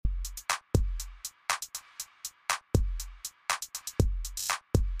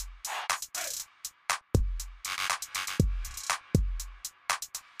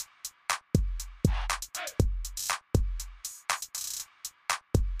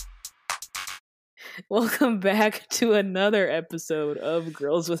Welcome back to another episode of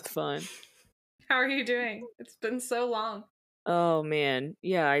Girls with Fun. How are you doing? It's been so long. Oh man,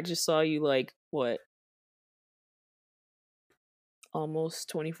 yeah, I just saw you like what? Almost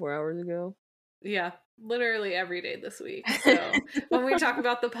 24 hours ago. Yeah, literally every day this week. So when we talk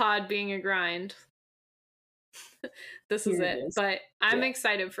about the pod being a grind, this is Here it it. is. But I'm Yeah.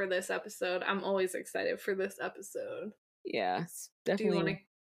 excited for this episode. I'm always excited for this episode. Yeah, it's Do you want definitely to?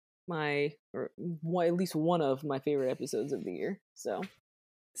 at least one of my favorite episodes of the year. So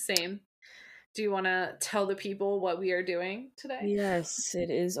Same. Do you want to tell the people what we are doing today? yes, it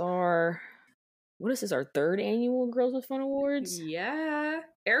is what is this? Our third annual Girls with Fun Awards. Yeah,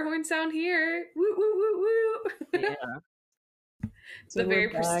 air horn sound here. Woo woo woo woo. Yeah, The very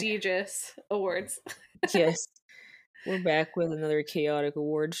prestigious awards. Yes, we're back with another chaotic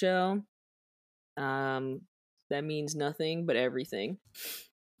award show. That means nothing but everything.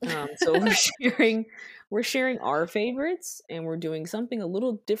 So we're sharing our favorites, and we're doing something a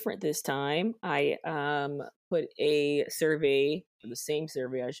little different this time. I put a survey, the same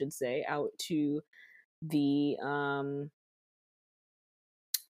survey I should say, out to the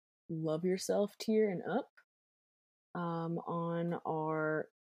Love Yourself tier and up on our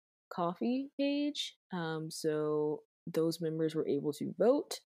Ko-fi page. So those members were able to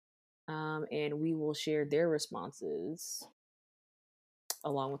vote, and we will share their responses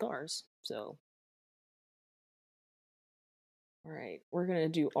along with ours. So all right, we're gonna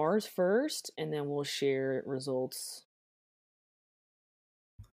do ours first, and then we'll share results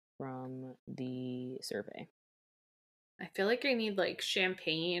from the survey. I feel like I need like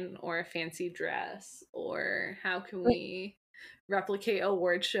champagne or a fancy dress, or how can we replicate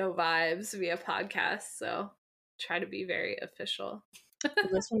award show vibes via podcast? So try to be very official.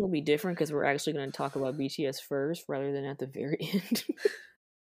 This one will be different because we're actually going to talk about BTS first rather than at the very end.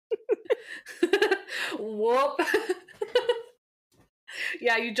 Whoop.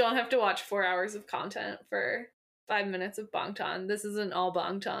 Yeah, you don't have to watch 4 hours of content for 5 minutes of Bangtan. This is an all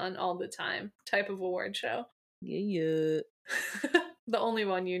Bangtan all the time type of award show. Yeah. The only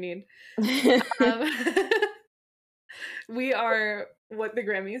one you need. We are what the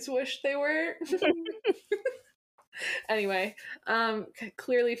Grammys wish they were. Anyway,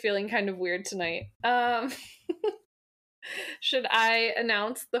 clearly feeling kind of weird tonight. Should I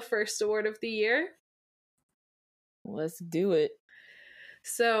announce the first award of the year? Let's do it.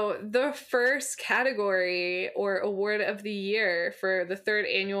 So the first category or award of the year for the third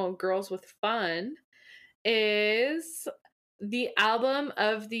annual Girls with Fun is the album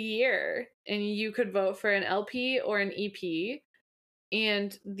of the year. And you could vote for an LP or an EP.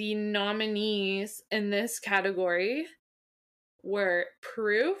 And the nominees in this category were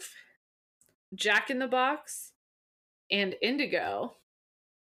Proof, Jack in the Box, and Indigo.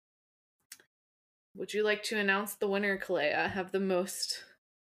 Would you like to announce the winner, Kalea? Have the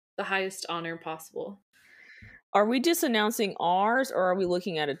highest honor possible. Are we just announcing ours, or are we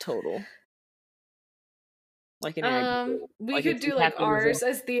looking at a total? Like an we like could do like ours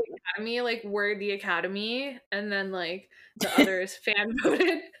as the Academy, like we're the Academy, and then like the other is fan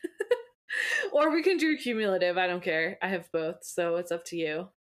voted. Or we can do cumulative. I don't care. I have both, so it's up to you.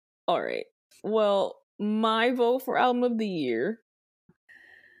 All right. Well, my vote for album of the year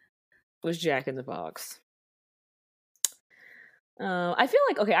was Jack in the Box. I feel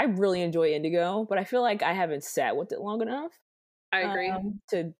like, okay, I really enjoy Indigo, but I feel like I haven't sat with it long enough. I agree.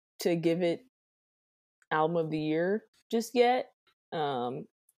 To give it album of the year just yet. And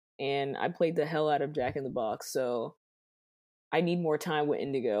I played the hell out of Jack in the Box, so I need more time with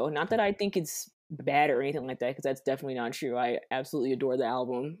Indigo. Not that I think it's bad or anything like that, because that's definitely not true. I absolutely adore the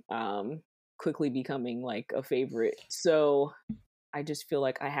album. Quickly becoming like a favorite. So I just feel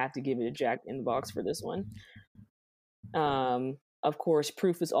like I have to give it a Jack in the Box for this one. Of course,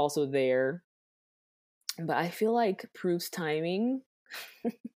 Proof is also there, but I feel like Proof's timing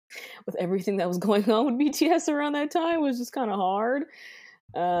with everything that was going on with BTS around that time was just kind of hard.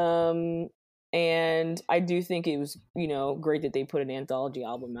 And I do think it was, great that they put an anthology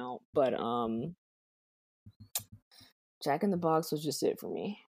album out, but Jack in the Box was just it for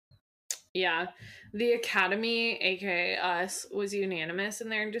me. Yeah, the Academy, aka us, was unanimous in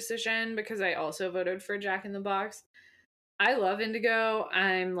their decision because I also voted for Jack in the Box. I love Indigo.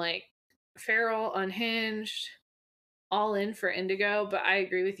 I'm like feral, unhinged, all in for Indigo, but I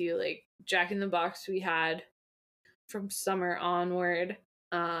agree with you. Like Jack in the Box, we had from summer onward.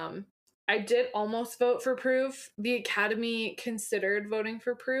 I did almost vote for Proof. The Academy considered voting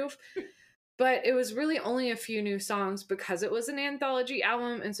for Proof, but it was really only a few new songs because it was an anthology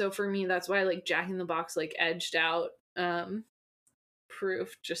album, and so for me, that's why like Jack in the Box like edged out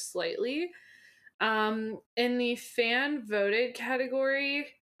Proof just slightly. In the fan voted category,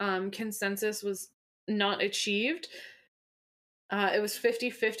 consensus was not achieved. It was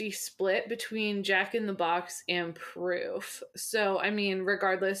 50-50 split between Jack in the Box and Proof. So, I mean,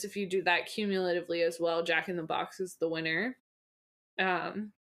 regardless if you do that cumulatively as well, Jack in the Box is the winner. But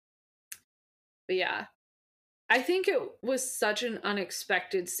yeah, I think it was such an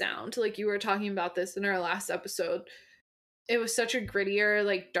unexpected sound. Like you were talking about this in our last episode. It was such a grittier,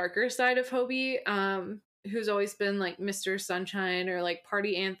 like darker side of Hobie, who's always been like Mr. Sunshine or like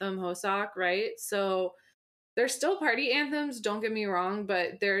party anthem Hosak, right? So there's still party anthems, don't get me wrong,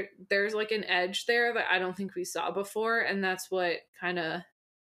 but there's like an edge there that I don't think we saw before, and that's what kind of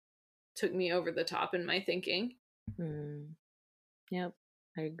took me over the top in my thinking. Yep,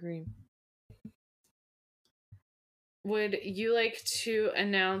 I agree. Would you like to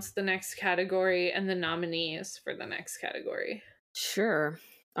announce the next category and the nominees for the next category? Sure.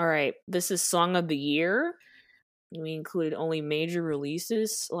 All right. This is Song of the Year. We included only major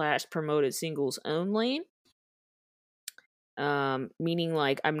releases / promoted singles only. Meaning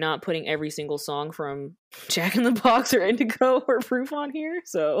like I'm not putting every single song from Jack in the Box or Indigo or Proof on here.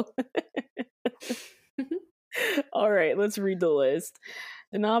 So, all right, let's read the list.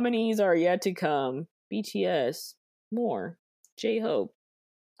 The nominees are yet to come: BTS, More, J-Hope,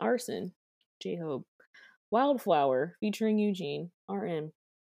 Arson, J-Hope, Wildflower featuring Eugene, RM,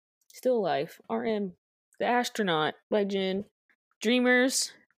 Still Life, RM, The Astronaut by Jin,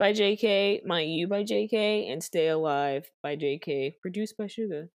 Dreamers by JK, My You by JK, and Stay Alive by JK, produced by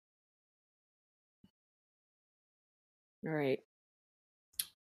Suga. Alright.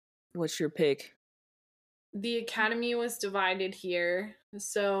 What's your pick? The Academy was divided here.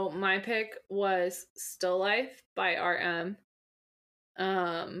 So my pick was Still Life by RM.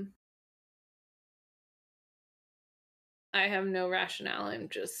 I have no rationale. I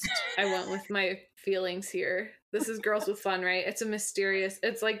went with my feelings here. This is Girls with Fun, right? It's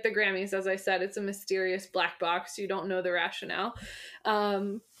like the Grammys, as I said, it's a mysterious black box. You don't know the rationale.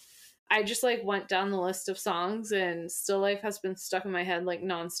 I just like went down the list of songs, and Still Life has been stuck in my head like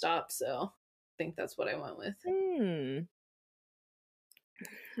nonstop. So I think that's what I went with.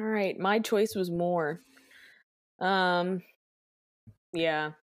 All right. My choice was More. Yeah.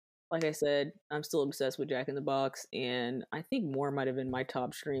 Like I said, I'm still obsessed with Jack in the Box, and I think More might have been my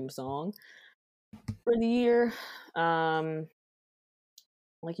top stream song for the year. Like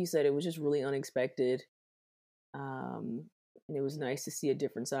you said, it was just really unexpected. And it was nice to see a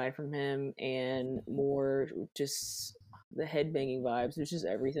different side from him and more just the headbanging vibes. It was just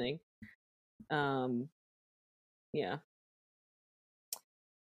everything. Yeah.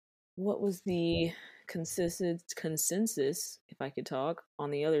 What was the consensus, if I could talk,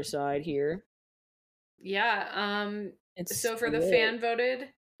 on the other side here? Yeah. So for the fan voted,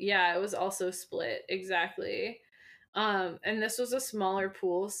 yeah, it was also split. Exactly. And this was a smaller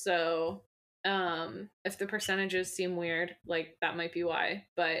pool, so if the percentages seem weird, like that might be why.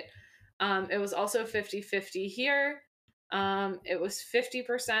 But it was also 50-50 here. It was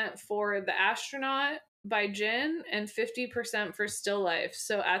 50% for The Astronaut by Jin and 50% for Still Life.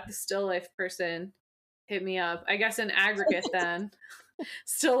 So at the Still Life person, hit me up. I guess in aggregate then,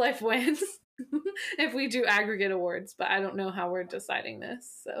 Still Life wins if we do aggregate awards, but I don't know how we're deciding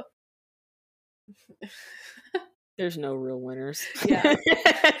this. So there's no real winners. Yeah.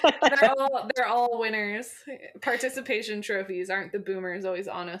 they're all winners. Participation trophies aren't the boomers always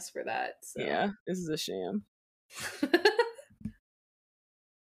on us for that. So. Yeah, this is a sham.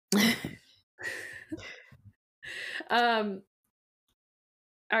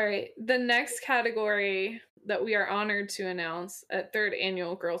 All right. The next category that we are honored to announce at 3rd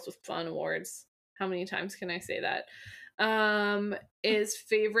Annual Girls with Fun Awards. How many times can I say that? Is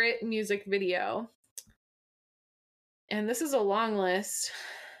favorite music video. And this is a long list.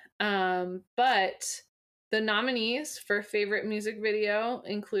 But the nominees for favorite music video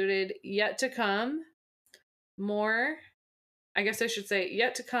included Yet to Come, More, I guess I should say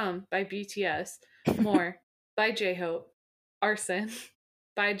Yet to Come by BTS, More by J-Hope, Arson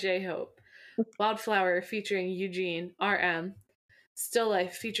by J-Hope, Wildflower featuring Eugene, RM, Still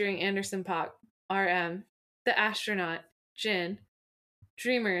Life featuring Anderson .Paak, RM, The Astronaut, Jin,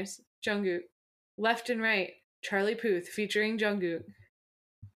 Dreamers, Jungkook, Left and Right, Charlie Puth featuring Jungkook,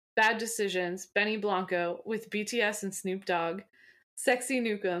 Bad Decisions, Benny Blanco with BTS and Snoop Dogg, Sexy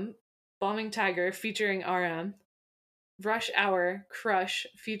Nukem, Bombing Tiger featuring RM, Rush Hour, Crush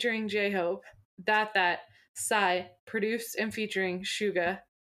featuring J-Hope, That, Psy, produced and featuring Suga.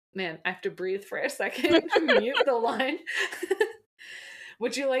 Man, I have to breathe for a second. Mute the line.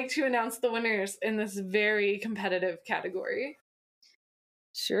 Would you like to announce the winners in this very competitive category?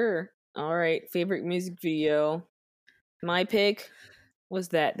 Sure. All right, favorite music video. My pick was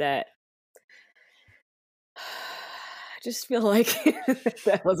that. I just feel like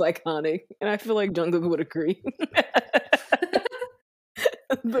that was iconic, and I feel like Jungkook would agree.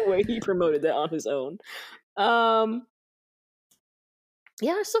 The way he promoted that on his own. Yeah,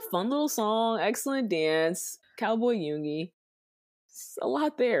 it's a fun little song, excellent dance, Cowboy Yoongi. It's a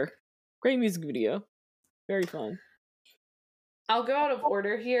lot there. Great music video. Very fun. I'll go out of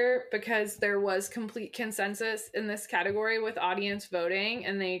order here because there was complete consensus in this category with audience voting,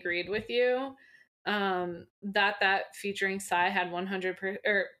 and they agreed with you. That featuring Psy had 100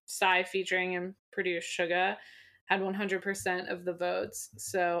 or Psy featuring and produced Suga had 100% of the votes.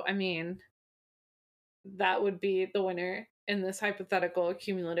 So I mean, that would be the winner in this hypothetical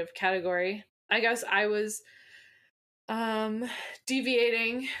cumulative category. I guess I was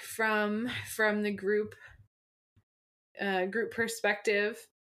deviating from the group perspective.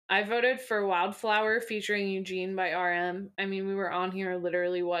 I voted for Wildflower featuring Eugene by RM. I mean, we were on here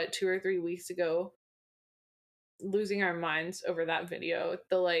literally, what, 2 or 3 weeks ago, losing our minds over that video.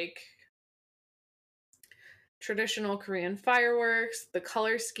 The like traditional Korean fireworks, the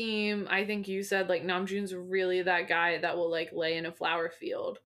color scheme. I think you said like Namjoon's really that guy that will like lay in a flower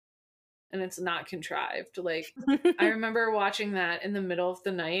field and it's not contrived. Like, I remember watching that in the middle of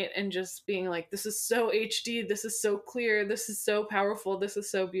the night and just being like, this is so HD, this is so clear, this is so powerful, this is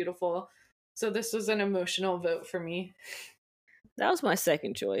so beautiful. So this was an emotional vote for me. That was my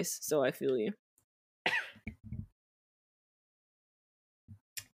second choice, so I feel you.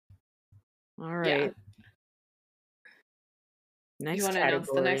 All right. Yeah. Next you want to announce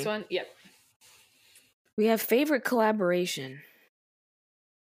the next one? Yep. We have favorite collaboration.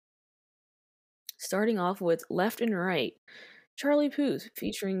 Starting off with Left and Right, Charlie Puth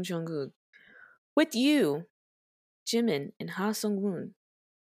featuring Jungkook. With You, Jimin and Ha Sung-woon.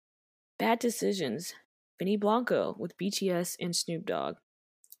 Bad Decisions, Benny Blanco with BTS and Snoop Dogg.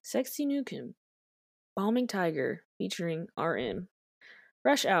 Sexy Nukem, Bombing Tiger featuring RM.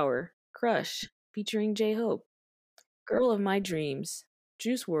 Rush Hour, Crush featuring J-Hope. Girl of My Dreams,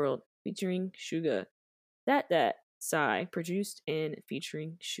 Juice WRLD featuring Suga. That, Psy, produced and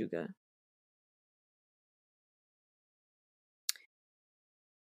featuring Suga.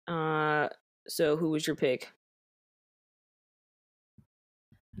 So who was your pick?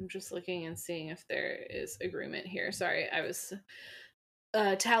 I'm just looking and seeing if there is agreement here. Sorry, I was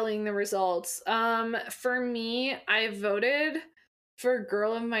tallying the results. For me, I voted for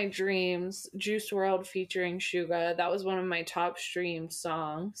Girl of My Dreams, Juice WRLD featuring Suga. That was one of my top streamed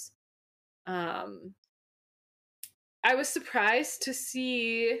songs. I was surprised to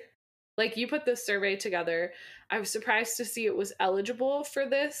see, like, you put this survey together. I was surprised to see it was eligible for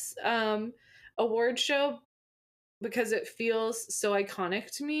this award show because it feels so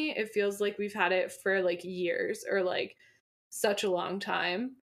iconic to me. It feels like we've had it for like years or like such a long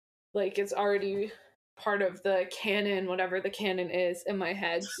time. Like it's already part of the canon, whatever the canon is in my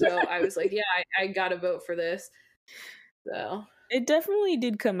head. So I was like, yeah, I gotta vote for this. So it definitely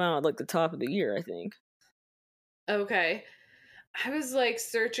did come out like the top of the year, I think. Okay. I was like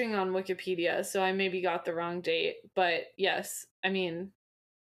searching on Wikipedia, so I maybe got the wrong date. But yes, I mean,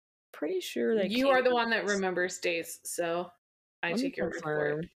 pretty sure that you are the one that remembers dates, so I take your word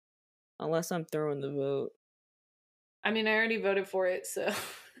for it. Unless I'm throwing the vote. I mean, I already voted for it, so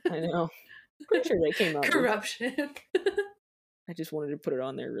I know. Pretty sure they came out. Corruption. I just wanted to put it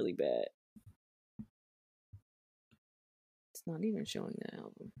on there really bad. It's not even showing the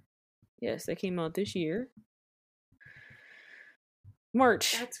album. Yes, they came out this year.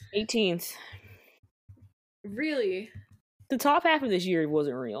 March 18th. Really? The top half of this year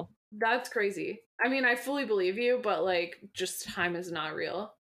wasn't real. That's crazy. I mean, I fully believe you, but like, just time is not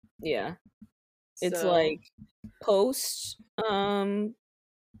real. Yeah. It's like post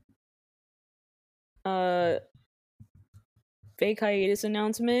fake hiatus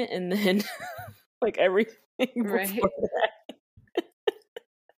announcement and then like everything right before that.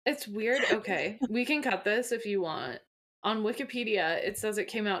 It's weird. Okay, we can cut this if you want. On Wikipedia, it says it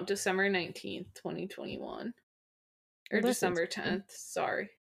came out December 19th, 2021. Or December 10th, sorry.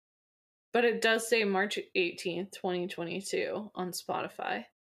 But it does say March 18th, 2022 on Spotify.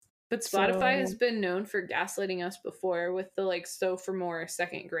 But Spotify has been known for gaslighting us before with the like So For More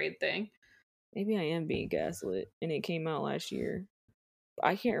second grade thing. Maybe I am being gaslit and it came out last year.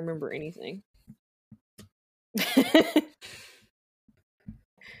 I can't remember anything.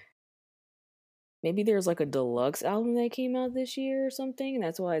 Maybe there's like a deluxe album that came out this year or something, and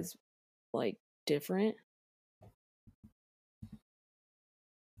that's why it's like different.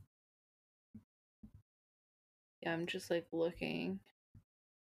 Yeah, I'm just like looking.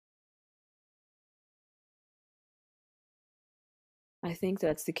 I think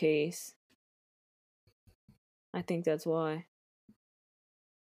that's the case. I think that's why.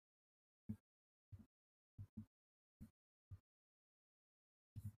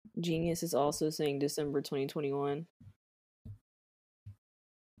 Genius is also saying December 2021.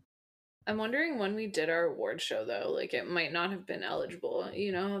 I'm wondering when we did our award show though. Like it might not have been eligible.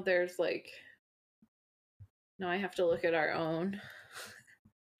 You know, there's like no, I have to look at our own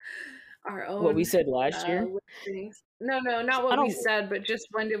What we said last year? listings. No, not what we said, but just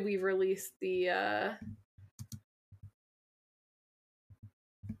when did we release the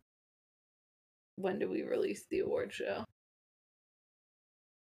when did we release the award show?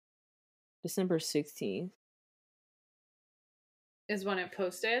 December 16th. Is when it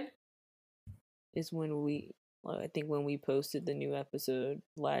posted? Is when I think when we posted the new episode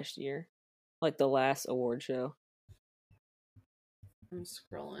last year. Like the last award show. I'm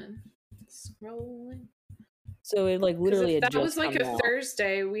scrolling. So it like literally if that was like a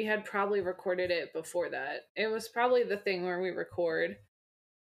Thursday, we had probably recorded it before that. It was probably the thing where we record.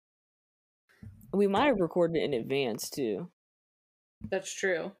 We might have recorded it in advance too. That's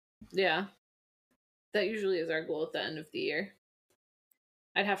true. Yeah. That usually is our goal at the end of the year.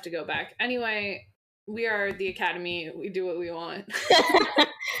 I'd have to go back. Anyway, we are the Academy. We do what we want.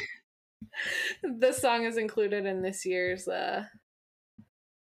 This song is included in this year's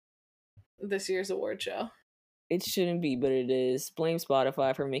award show. It shouldn't be, but it is. Blame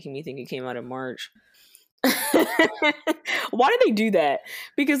Spotify for making me think it came out in March. Why did they do that?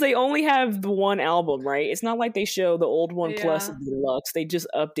 Because they only have the one album, right? It's not like they show the old one plus the deluxe. They just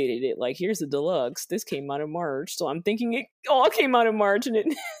updated it. Like, here's the deluxe. This came out in March. So I'm thinking it all came out in March and it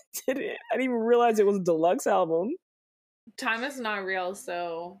didn't. I didn't even realize it was a deluxe album. Time is not real,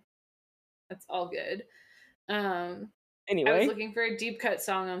 so that's all good. Anyway, I was looking for a deep cut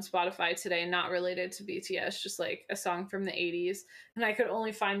song on Spotify today, not related to BTS, just like a song from the 80s. And I could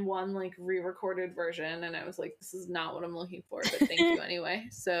only find one like re-recorded version. And I was like, this is not what I'm looking for, but thank you anyway.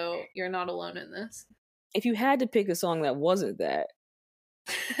 So you're not alone in this. If you had to pick a song that wasn't that.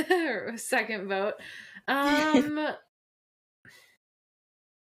 Second vote.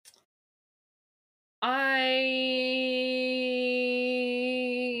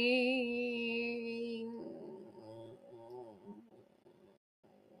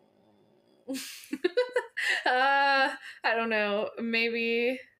 I don't know.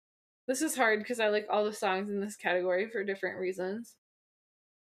 Maybe this is hard because I like all the songs in this category for different reasons.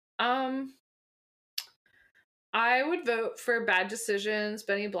 I would vote for Bad Decisions,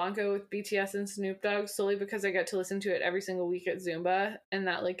 Benny Blanco with BTS and Snoop Dogg solely because I get to listen to it every single week at Zumba, and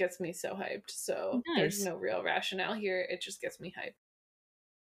that like gets me so hyped. So There's no real rationale here. It just gets me hyped.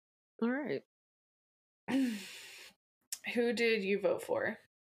 All right. Who did you vote for?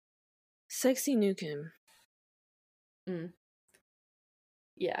 Sexy Nukem.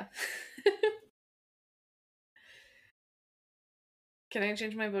 Yeah. Can I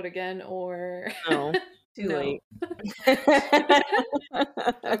change my vote again or no? Too late.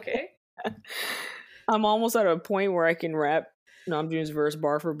 Okay. I'm almost at a point where I can rap Namjoon's verse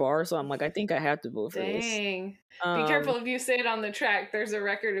bar for bar, so I'm like, I think I have to vote for this. Dang. Be careful if you say it on the track. There's a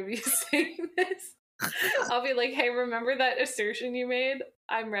record of you saying this. I'll be like, hey, remember that assertion you made?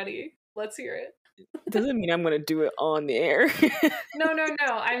 I'm ready. Let's hear it. Doesn't mean I'm gonna do it on the air. No.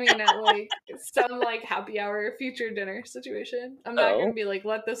 I mean at like some like happy hour future dinner situation. I'm not gonna be like,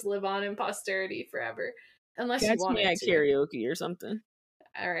 let this live on in posterity forever. Unless you want me at karaoke or something.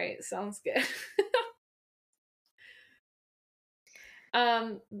 All right, sounds good.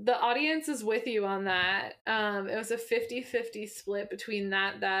 The audience is with you on that. It was a 50-50 split between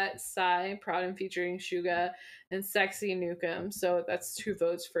that Psy, Proud and featuring Suga, and Sexy Nukem. So that's 2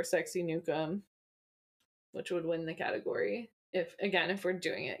 votes for Sexy Nukem, which would win the category. If we're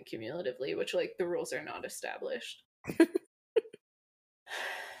doing it cumulatively, which like the rules are not established.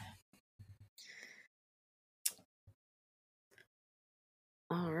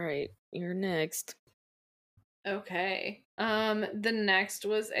 All right, you're next. Okay. The next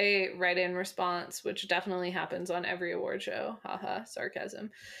was a write-in response, which definitely happens on every award show. Haha,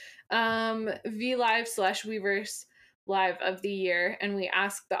 sarcasm. VLive/Weverse live of the year, and we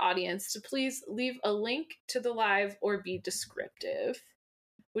ask the audience to please leave a link to the live or be descriptive.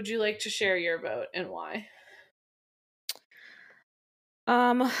 Would you like to share your vote and why?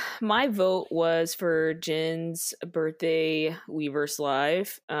 My vote was for Jin's birthday Weverse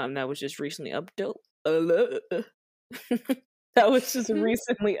live. That was just recently that was just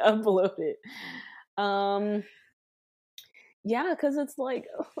recently uploaded. Yeah, because it's like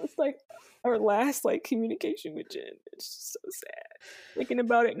our last like communication with Jin. It's just so sad thinking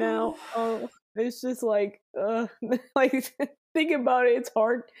about it now. Oh, It's just like, like think about it.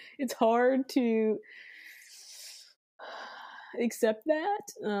 It's hard to accept that.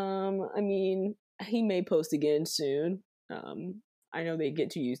 I mean, he may post again soon. I know they get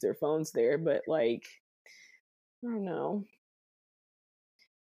to use their phones there, but like, I don't know.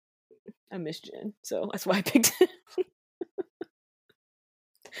 I miss Jen, so that's why I picked it.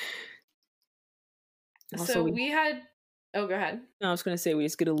 So we had. Oh, go ahead. I was gonna say we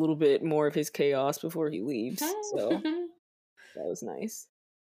just get a little bit more of his chaos before he leaves, so that was nice.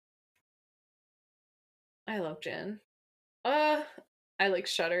 I love Jen. I like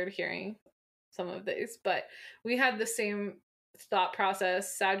shuddered hearing some of these, but we had the same thought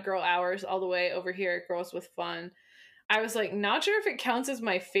process. Sad girl hours all the way over here at Girls with Fun. I was like, not sure if it counts as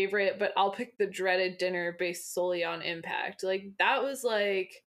my favorite, but I'll pick the dreaded dinner based solely on impact. Like that was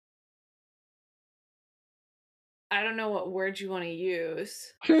like, I don't know what word you want to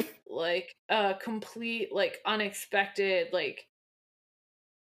use. Like a complete, like unexpected, like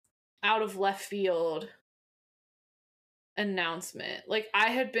out of left field announcement. Like I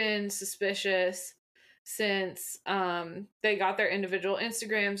had been suspicious since they got their individual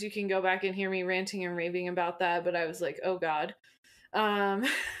Instagrams. You can go back and hear me ranting and raving about that, but I was like, oh god.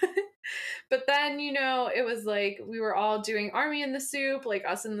 But then, you know, it was like we were all doing Army in the Soup, like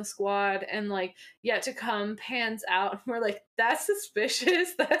us in the squad, and like Yet to Come pans out. We're like, that's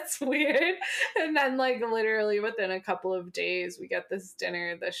suspicious, that's weird. And then, like, literally within a couple of days, we get this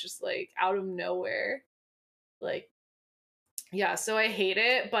dinner that's just like out of nowhere. Like, yeah, so I hate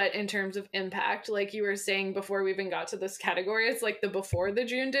it, but in terms of impact, like you were saying before we even got to this category, it's like the before the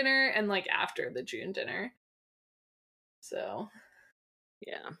June dinner and like after the June dinner. So,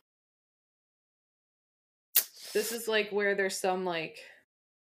 yeah. This is like where there's some like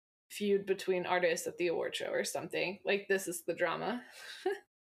feud between artists at the award show or something. Like this is the drama.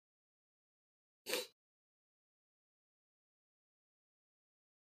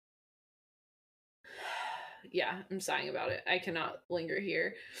 Yeah, I'm sighing about it. I cannot linger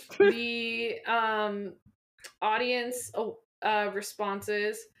here. The audience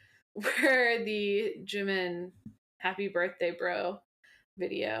responses were the Jimin Happy Birthday Bro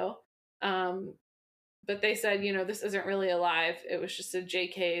video. But they said, you know, this isn't really a live. It was just a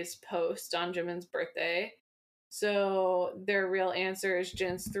JK's post on Jimin's birthday. So their real answer is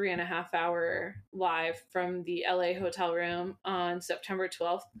Jin's 3.5 hour live from the LA hotel room on September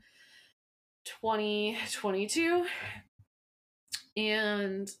 12th, 2022.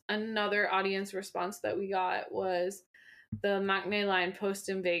 And another audience response that we got was the Maknae line post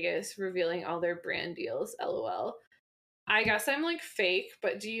in Vegas revealing all their brand deals. LOL. I guess I'm like fake,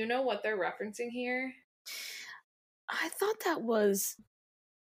 but do you know what they're referencing here? I thought that was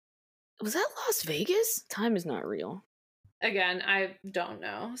that Las Vegas? Time is not real. Again, I don't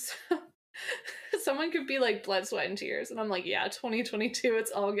know. So, someone could be like blood, sweat, and tears, and I'm like, yeah, 2022, it's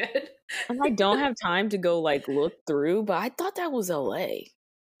all good. And I don't have time to go like look through, but I thought that was LA.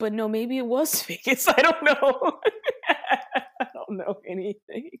 But no, maybe it was Vegas. I don't know. I don't know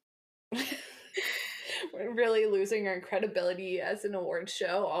anything. We're really losing our credibility as an awards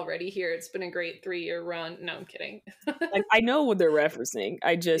show already here. It's been a great 3-year run. No, I'm kidding. Like I know what they're referencing.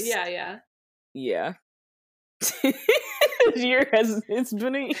 I just yeah. Year has it's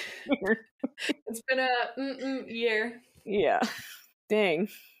been a year. It's been a year. Yeah. Dang.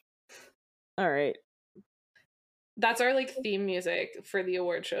 All right. That's our like theme music for the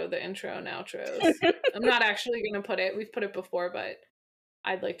award show, the intro and outros. I'm not actually gonna put it. We've put it before, but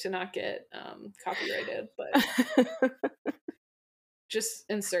I'd like to not get copyrighted, but just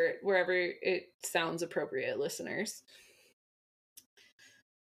insert wherever it sounds appropriate, listeners.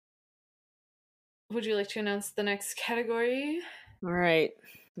 Would you like to announce the next category? All right.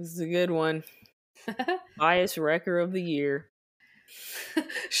 This is a good one. Bias Wrecker of the Year.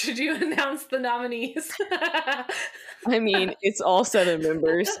 Should you announce the nominees? I mean, it's all 7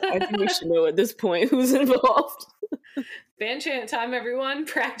 members. I think we should know at this point who's involved. Band chant time, everyone.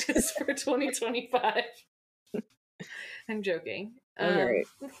 Practice for 2025. I'm joking. All right.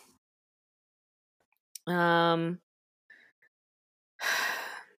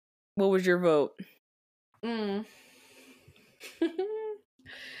 What was your vote? I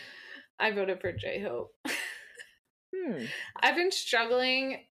voted for J-Hope. I've been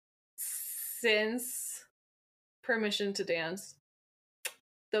struggling since Permission to Dance.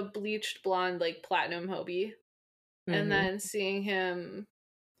 The bleached blonde, like platinum Hobie. Mm-hmm. And then seeing him,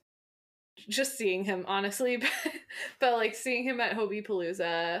 honestly, but like seeing him at Hobie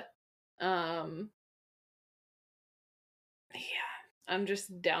Palooza. Yeah, I'm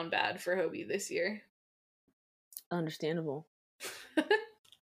just down bad for Hobie this year. Understandable.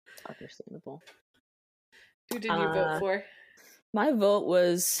 understandable. Who did you vote for? My vote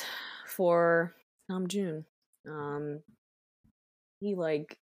was for Namjoon. He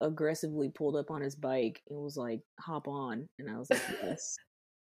like aggressively pulled up on his bike and was like, "Hop on," and I was like, "Yes."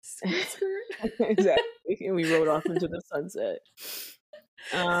 Skirt. Exactly. And we rode off into the sunset.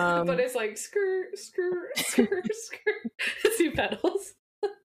 But it's like skirt, skirt, skirt, skirt as he pedals.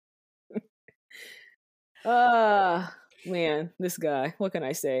 Man, this guy. What can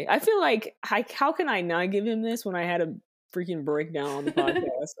I say? I feel like how can I not give him this when I had a freaking breakdown on the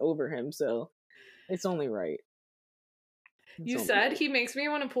podcast over him? So it's only right. You said he makes me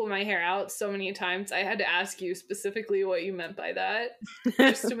want to pull my hair out so many times. I had to ask you specifically what you meant by that,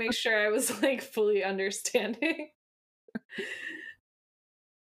 just to make sure I was like fully understanding.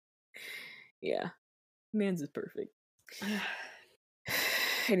 Yeah, man's is perfect.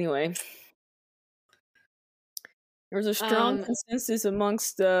 Anyway, there's a strong consensus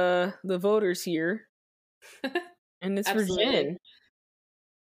amongst the voters here, and it's for Jin.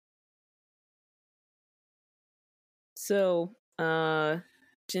 So,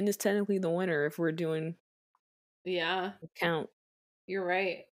 Jin is technically the winner if we're doing the count. You're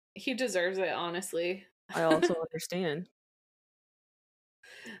right. He deserves it, honestly. I also understand.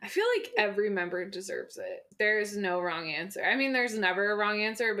 I feel like every member deserves it. There is no wrong answer. I mean, there's never a wrong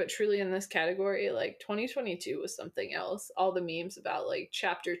answer, but truly in this category, like 2022 was something else. All the memes about like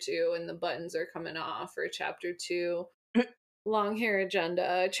chapter 2 and the buttons are coming off, or chapter 2 long hair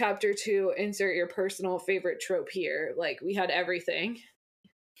agenda, chapter 2 insert your personal favorite trope here. Like we had everything.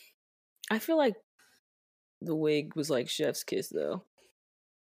 I feel like the wig was like chef's kiss though.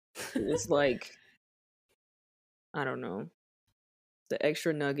 It's like, I don't know, the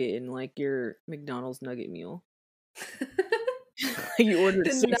extra nugget in like your McDonald's nugget meal. You ordered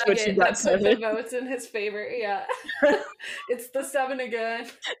the 6, but you got 7. The votes in his favor. Yeah. It's the 7 again.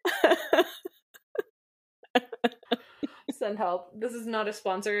 Send help. This is not a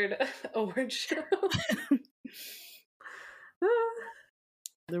sponsored award show.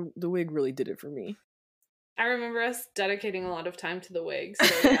 The wig really did it for me. I remember us dedicating a lot of time to the wig,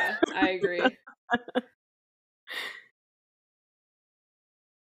 so yeah, I agree.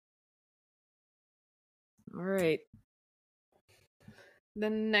 All right. The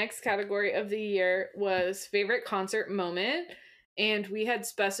next category of the year was favorite concert moment, and we had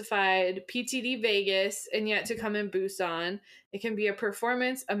specified PTD Vegas and Yet to Come in Busan. It can be a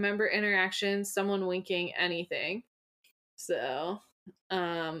performance, a member interaction, someone winking, anything. So,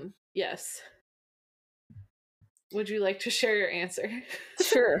 yes. Would you like to share your answer?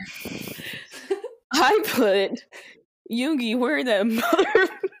 Sure. I put Yoongi wearing that mother...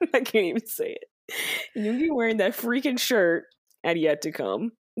 I can't even say it. Yoongi wearing that freaking shirt at Yet to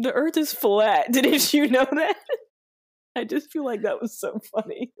Come. The earth is flat. Didn't you know that? I just feel like that was so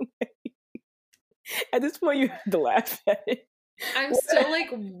funny. At this point, you have to laugh at it. I'm still like,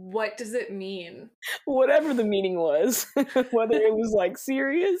 what does it mean? Whatever the meaning was. Whether it was like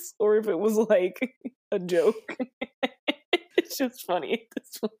serious or if it was like a joke. It's just funny at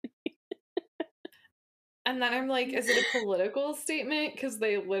this point. And then I'm like, is it a political statement? Because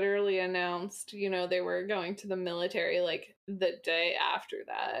they literally announced, you know, they were going to the military like the day after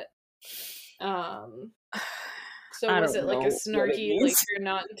that. So was it like a snarky, like you're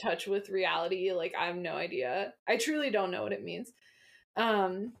not in touch with reality? Like I have no idea. I truly don't know what it means.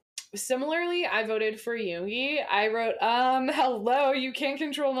 Similarly, I voted for Yoongi. I wrote, hello, you can't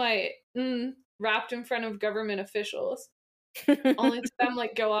control my wrapped in front of government officials. Only to them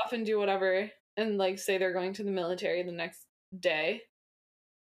like go off and do whatever and like say they're going to the military the next day.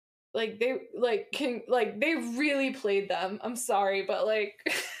 Like they they really played them. I'm sorry, but like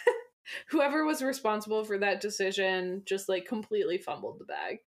whoever was responsible for that decision just like completely fumbled the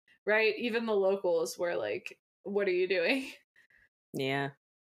bag, right? Even the locals were like, what are you doing? Yeah.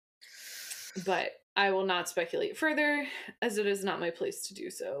 But I will not speculate further as it is not my place to do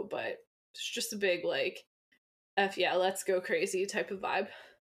so, but it's just a big like F yeah, let's go crazy type of vibe.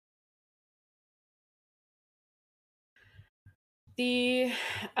 The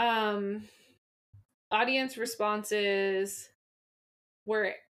audience responses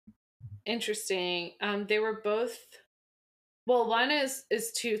were interesting. They were both, well, one is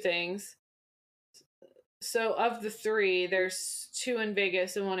 2 things. So of the 3, there's 2 in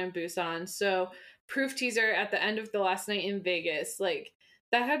Vegas and 1 in Busan. So proof teaser at the end of the last night in Vegas, like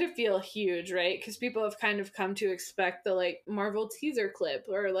that had to feel huge, right? Because people have kind of come to expect the like Marvel teaser clip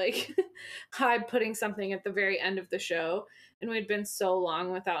or like Hyde putting something at the very end of the show. And we'd been so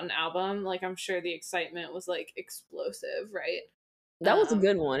long without an album, like I'm sure the excitement was like explosive, right? That was a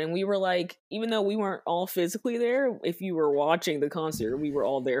good one. And we were like, even though we weren't all physically there, if you were watching the concert, we were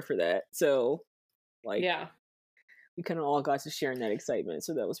all there for that. So, like, yeah. we kind of all got to share in that excitement.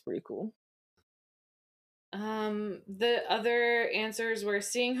 So that was pretty cool. The other answers were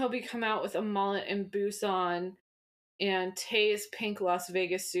seeing Hobie come out with a mullet and Busan, and Tay's pink Las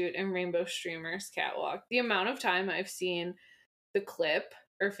Vegas suit and rainbow streamers catwalk. The amount of time I've seen the clip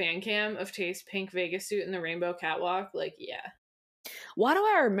or fan cam of Tay's pink Vegas suit and the rainbow catwalk, like, yeah. Why do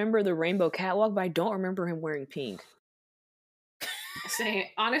I remember the rainbow catwalk, but I don't remember him wearing pink? Same.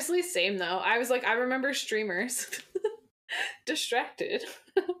 Honestly, same though. I was like, I remember streamers. Distracted.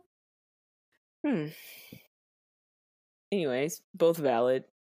 Anyways, both valid.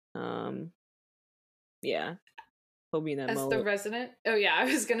 Yeah. Hobie in that as mullet. the resident, oh yeah, I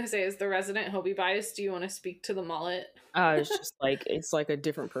was gonna say, as the resident Hobie bias, do you want to speak to the mullet? It's just like, it's like a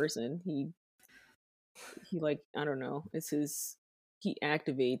different person. He like, I don't know. He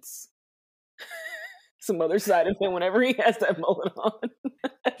activates some other side of him whenever he has that mullet on.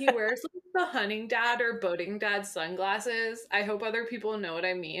 He wears like the hunting dad or boating dad sunglasses. I hope other people know what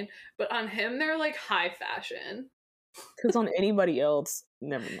I mean, but on him they're like high fashion. Because on anybody else,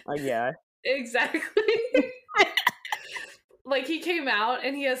 never mind. Yeah, exactly. Like, he came out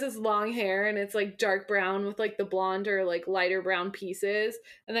and he has his long hair and it's like dark brown with like the blonde or like lighter brown pieces,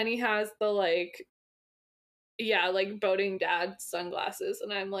 and then he has the like, yeah, like boating dad sunglasses,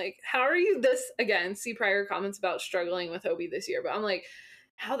 and I'm like, how are you this again? See prior comments about struggling with Hobie this year, but I'm like,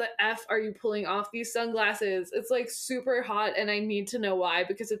 how the F are you pulling off these sunglasses? It's like super hot and I need to know why,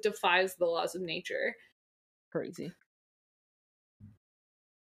 because it defies the laws of nature. Crazy.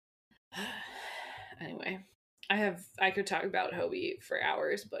 Anyway, I could talk about Hobie for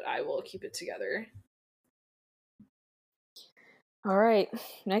hours, but I will keep it together. All right,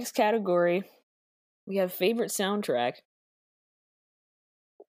 next category. We have favorite soundtrack.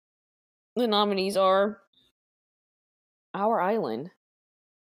 The nominees are Our Island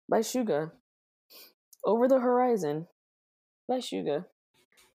by Suga, Over the Horizon by Suga,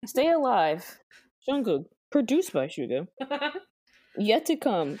 Stay Alive, Jungkook, produced by Suga, Yet to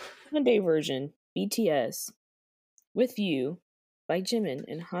Come, Hyundai version, BTS, With You by Jimin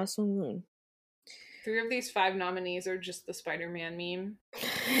and Ha Sung-woon. 3 of these 5 nominees are just the Spider-Man meme.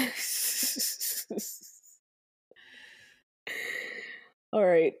 All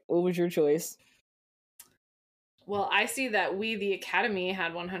right, what was your choice? Well, I see that we, the Academy,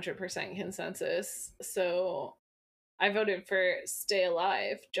 had 100% consensus, so I voted for Stay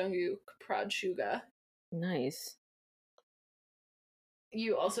Alive, Jungkook, Prod Suga. Nice.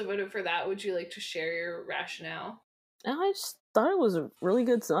 You also voted for that. Would you like to share your rationale? I just thought it was a really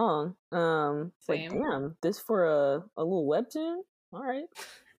good song. Like, damn, this for a little webtoon? All right.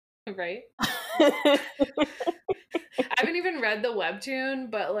 Right? I haven't even read the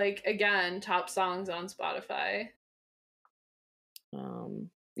webtoon, but like, again, top songs on Spotify.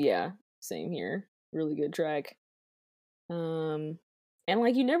 Yeah, same here. Really good track. And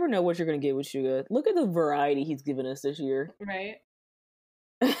like, you never know what you're gonna get with Suga. Look at the variety he's given us this year. Right.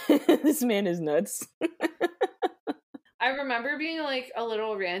 This man is nuts. I remember being like a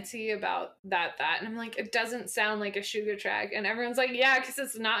little ranty about that, and I'm like, it doesn't sound like a Suga track, and everyone's like, yeah, because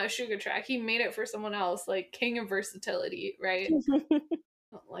it's not a Suga track. He made it for someone else, like king of versatility, right?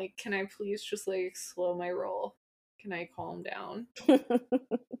 Like, can I please just like slow my roll? Can I calm down?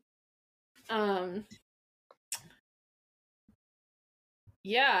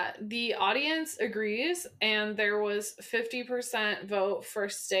 Yeah, the audience agrees, and there was 50% vote for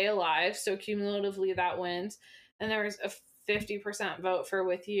Stay Alive, so cumulatively that wins. And there was a 50% vote for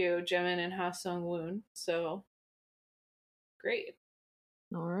With You, Jimin and Ha Sung-woon. So, great.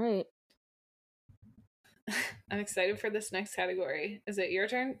 All right. I'm excited for this next category. Is it your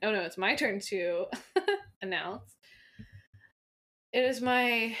turn? Oh no, it's my turn to announce. It is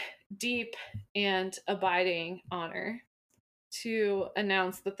my deep and abiding honor to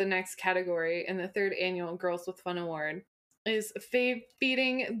announce that the next category in the 3rd annual Girls with Fun Award is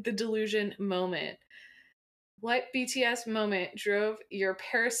Feeding the Delusion Moment. What BTS moment drove your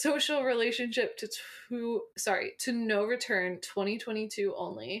parasocial relationship to no return 2022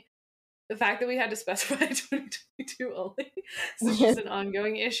 only? The fact that we had to specify 2022 only is just an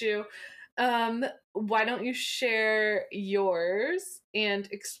ongoing issue. Why don't you share yours and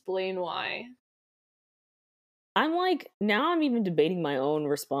explain why? I'm like, now I'm even debating my own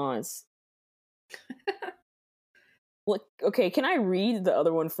response. Look, okay, can I read the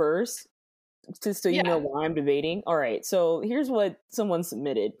other one first? Just so you know why I'm debating. All right, so here's what someone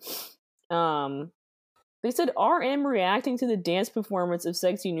submitted. They said RM reacting to the dance performance of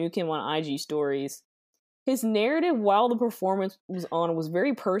Sexy New Kim on IG stories. his narrative while the performance was on was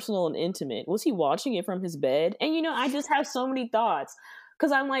very personal and intimate. Was he watching it from his bed? And I just have so many thoughts.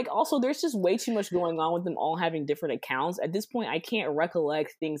 Because I'm like, also, there's just way too much going on with them all having different accounts. At this point, I can't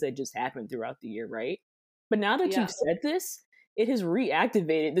recollect things that just happened throughout the year, right? But now that you've said this, it has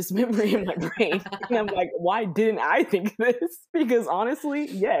reactivated this memory in my brain. And I'm like, why didn't I think of this? Because honestly,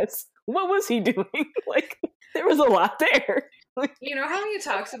 yes. What was he doing? Like, there was a lot there. You know how he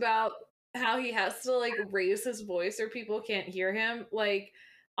talks about how he has to like raise his voice or people can't hear him? Like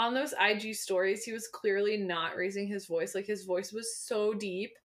on those IG stories, he was clearly not raising his voice. Like his voice was so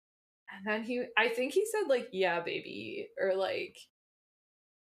deep. And then I think he said like, yeah, baby, or like,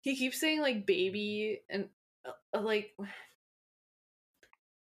 he keeps saying like baby and like,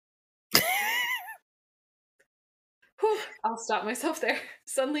 whew, I'll stop myself there.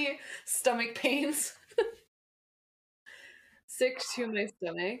 Suddenly stomach pains. Sick to my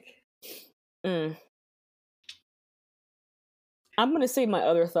stomach. I'm gonna save my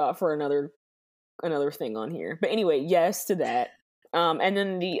other thought for another thing on here. But anyway, yes to that. And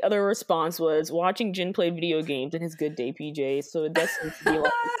then the other response was watching Jin play video games in his good day PJs. So it does seem to be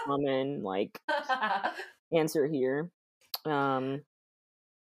like a common like answer here. Jin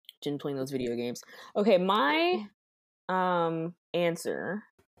playing those video games. Okay, my answer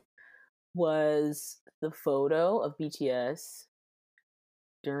was the photo of BTS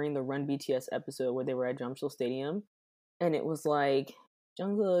during the Run BTS episode where they were at Jumshill Stadium. And it was like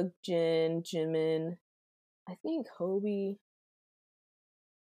Jungkook, Jin, Jimin, I think Hobie.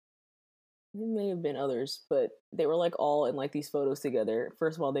 There may have been others, but they were like all in like these photos together.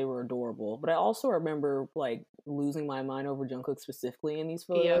 First of all, they were adorable, but I also remember like losing my mind over Jungkook specifically in these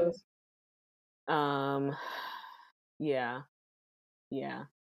photos. Yeah.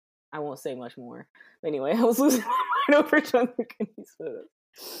 I won't say much more. But anyway, I was losing my mind over Jungkook in these photos.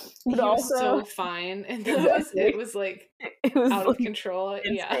 But he was so fine, and it was like it was out of control.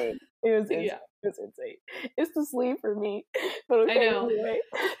 Insane. Yeah, it was insane. It was insane. It's the sleep for me. But okay, I know. Anyway.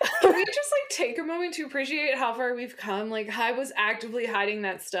 Can we just like take a moment to appreciate how far we've come? Like Hybe was actively hiding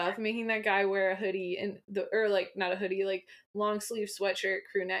that stuff, making that guy wear a hoodie or like not a hoodie, like long sleeve sweatshirt,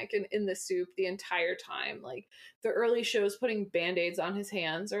 crew neck, and in the soup the entire time. Like the early shows putting band-aids on his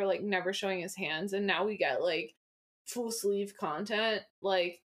hands or like never showing his hands, and now we get like full sleeve content.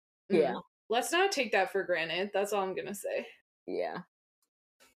 Like let's not take that for granted. That's all I'm gonna say. Yeah.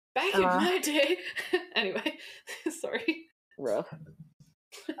 Back in my day. Anyway, sorry. Rough.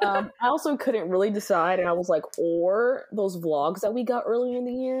 I also couldn't really decide, and I was like, or those vlogs that we got earlier in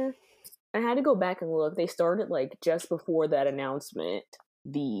the year. I had to go back and look. They started like just before that announcement,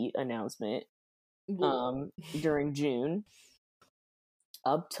 during June,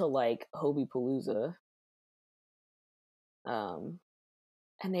 up to like Hobie Palooza.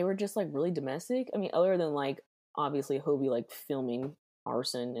 And they were just like really domestic. I mean, other than like obviously Hobie like filming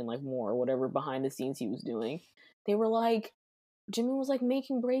arson and like more whatever behind the scenes he was doing, they were like Jimin was like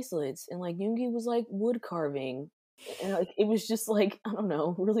making bracelets and like Yoongi was like wood carving, and like it was just like I don't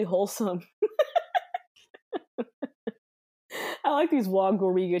know, really wholesome. I like these vlogs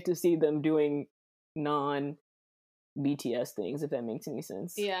where we get to see them doing non BTS things, if that makes any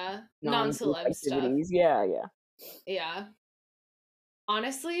sense. Yeah, non-celeb stuff. Yeah.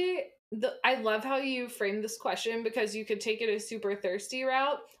 Honestly, I love how you framed this question because you could take it a super thirsty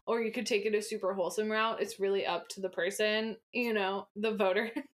route or you could take it a super wholesome route. It's really up to the person, the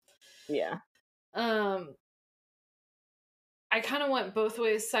voter. Yeah. I kind of went both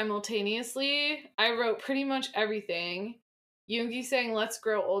ways simultaneously. I wrote pretty much everything. Yoongi saying "Let's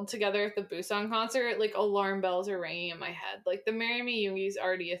grow old together" at the Busan concert, like alarm bells are ringing in my head. Like the "Marry Me" Yoongi's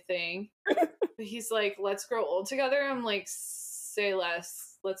already a thing, but he's like "Let's grow old together." I'm like, say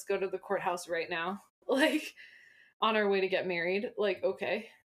less. Let's go to the courthouse right now. Like on our way to get married. Like okay,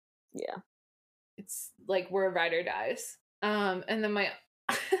 yeah, it's like where a rider dies. And then my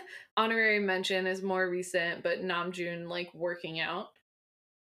honorary mention is more recent, but Namjoon like working out.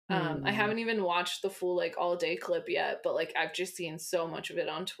 I haven't even watched the full like all day clip yet, but like I've just seen so much of it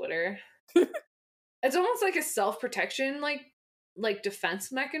on Twitter. It's almost like a self-protection like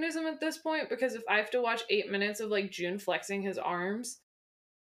defense mechanism at this point, because if I have to watch 8 minutes of like June flexing his arms,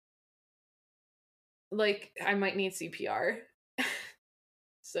 like I might need CPR.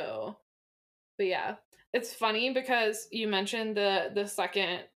 So, but yeah, it's funny because you mentioned the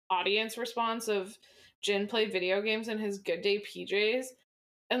second audience response of Jin played video games in his good day PJs.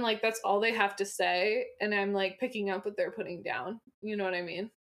 And, like, that's all they have to say. And I'm, like, picking up what they're putting down. You know what I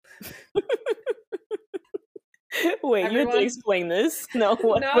mean? Wait, you have to explain this? No,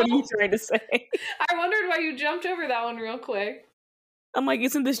 what are you trying to say? I wondered why you jumped over that one real quick. I'm like,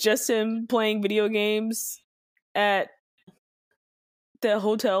 isn't this just him playing video games at the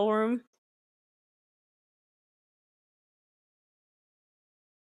hotel room?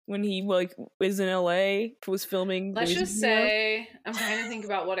 When he like was in LA, was filming. Let's just say, I'm trying to think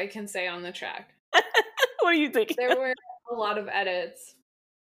about what I can say on the track. What do you think? There were a lot of edits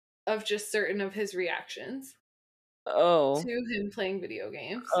of just certain of his reactions. To him playing video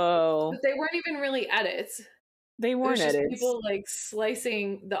games. But they weren't even really edits. They weren't edits. Just people like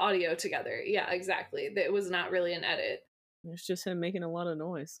slicing the audio together. Yeah, exactly. It was not really an edit. It's just him making a lot of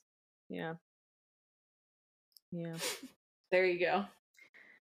noise. Yeah. There you go.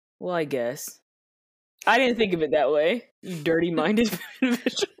 Well, I guess. I didn't think of it that way. You dirty-minded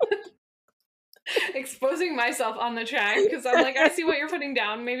individual. Exposing myself on the track because I'm like, I see what you're putting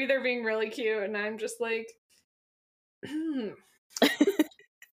down. Maybe they're being really cute, and I'm just like,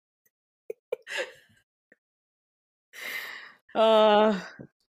 all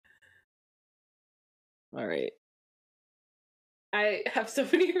right. I have so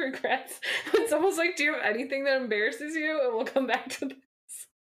many regrets. It's almost like, do you have anything that embarrasses you? And we'll come back to this.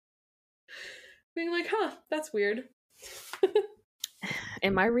 Being like, that's weird.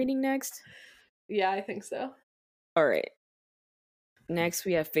 Am I reading next? Yeah, I think so. All right. Next,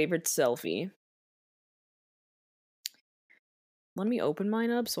 we have favorite selfie. Let me open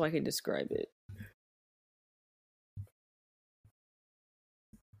mine up so I can describe it.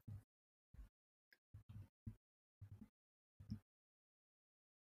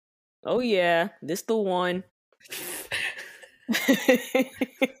 Oh yeah, this the one.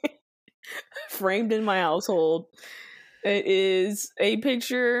 Framed in my household. It is a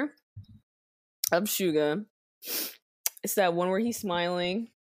picture of Suga. It's that one where he's smiling.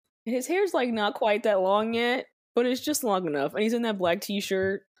 And his hair's like not quite that long yet, but it's just long enough. And he's in that black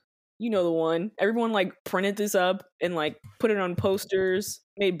t-shirt. You know the one. Everyone like printed this up and like put it on posters,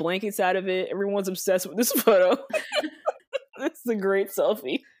 made blankets out of it. Everyone's obsessed with this photo. It's a great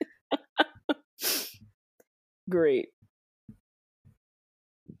selfie. Great.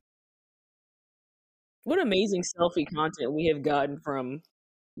 What amazing selfie content we have gotten from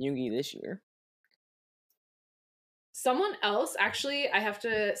Yoongi this year. Someone else, actually, I have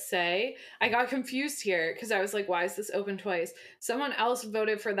to say, I got confused here because I was like, why is this open twice? Someone else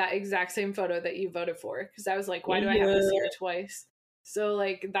voted for that exact same photo that you voted for because I was like, why do I have this here twice? So,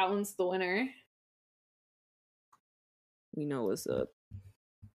 like, that one's the winner. We know what's up.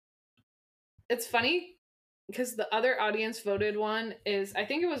 It's funny because the other audience voted one is, I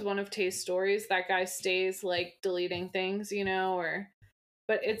think it was one of Tay's stories. That guy stays, like, deleting things, you know, or...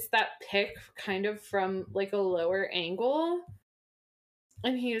 But it's that pic kind of from like a lower angle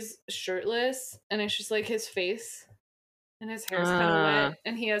and he's shirtless and it's just like his face and his hair's kind of wet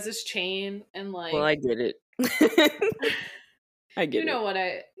and he has his chain and like... Well, I get it. I get it. You know what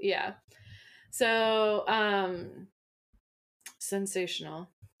yeah. So, sensational.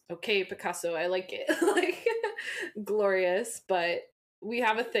 Okay, Picasso, I like it. Like, glorious, but we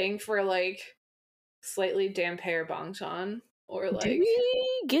have a thing for like slightly damp hair Bangtan. Or like, did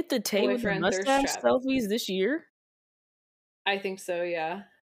we get the Tay with the mustache selfies this year? I think so, yeah.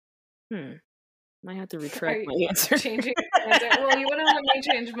 Might have to retract my answer. Changing answer. Well, you wouldn't let me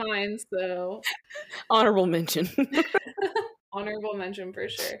change mine, so honorable mention. Honorable mention for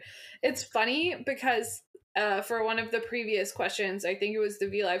sure. It's funny because for one of the previous questions, I think it was the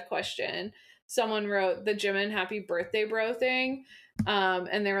V-Live question, someone wrote the Jimin happy birthday bro thing.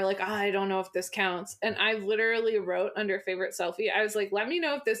 And they were like, I don't know if this counts. And I literally wrote under favorite selfie, I was like, let me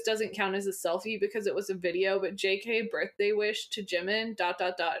know if this doesn't count as a selfie because it was a video, but JK birthday wish to Jimin ...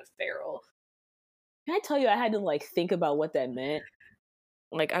 feral. Can I tell you, I had to like think about what that meant.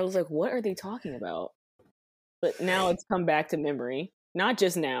 Like, I was like, what are they talking about? But now it's come back to memory. Not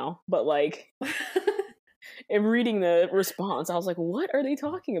just now, but like in reading the response, I was like, what are they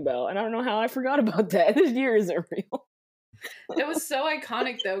talking about? And I don't know how I forgot about that. This year isn't real. It was so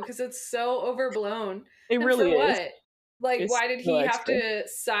iconic though, because it's so overblown. It really is. What? Like, why did he have to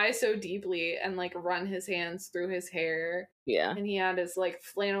sigh so deeply and like run his hands through his hair? Yeah. And he had his like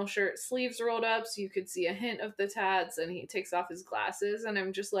flannel shirt sleeves rolled up so you could see a hint of the tats, and he takes off his glasses, and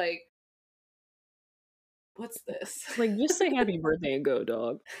I'm just like, what's this? Like, just say happy birthday and go,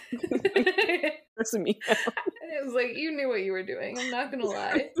 dog. That's me. It was like, you knew what you were doing. I'm not gonna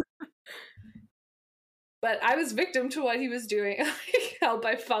lie. But I was victim to what he was doing. Like, help,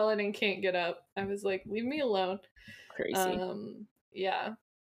 I've fallen and can't get up. I was like, leave me alone. Crazy. Yeah.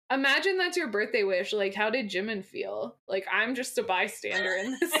 Imagine that's your birthday wish. Like, how did Jimin feel? Like, I'm just a bystander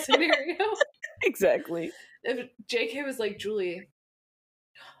in this scenario. Exactly. If JK was like, Julie,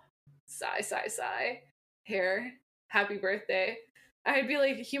 sigh, sigh, sigh, hair, happy birthday. I'd be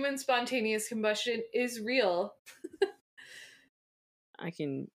like, human spontaneous combustion is real. I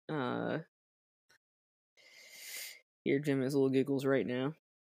can hear Jim's little giggles right now.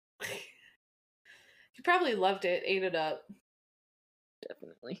 He probably loved it, ate it up.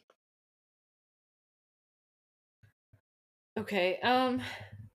 Definitely. Okay,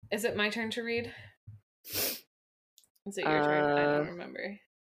 is it my turn to read? Is it your turn? I don't remember.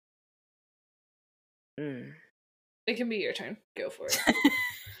 It can be your turn. Go for it.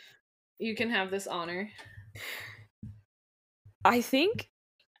 You can have this honor. I think.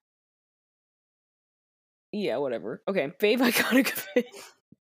 Yeah, whatever. Okay, fave iconic fit.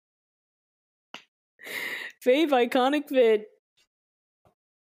 Fave iconic fit.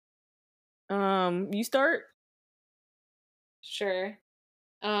 You start? Sure.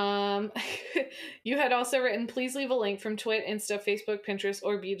 You had also written, please leave a link from Twit, Insta, Facebook, Pinterest,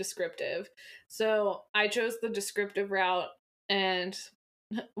 or be descriptive. So I chose the descriptive route, and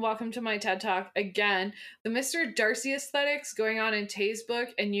welcome to my TED Talk again. The Mr. Darcy aesthetics going on in Tay's book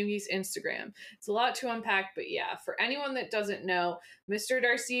and Yugi's Instagram. It's a lot to unpack, but yeah, for anyone that doesn't know, Mr.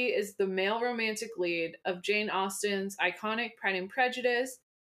 Darcy is the male romantic lead of Jane Austen's iconic Pride and Prejudice.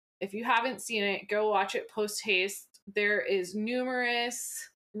 If you haven't seen it, go watch it post haste. There is numerous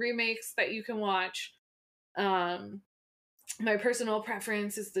remakes that you can watch. My personal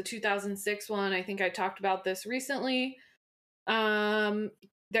preference is the 2006 one. I think I talked about this recently.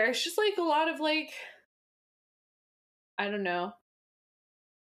 There's just like a lot of like, I don't know.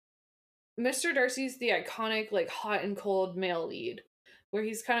 Mr. Darcy's the iconic like hot and cold male lead, where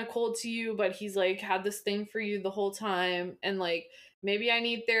he's kind of cold to you, but he's like had this thing for you the whole time, and like maybe I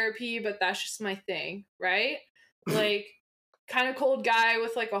need therapy, but that's just my thing, right? Like kind of cold guy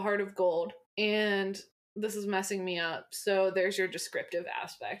with like a heart of gold, and this is messing me up. So there's your descriptive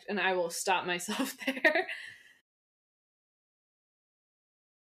aspect, and I will stop myself there.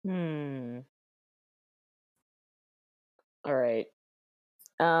 All right.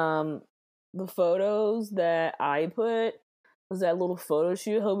 The photos that I put was that little photo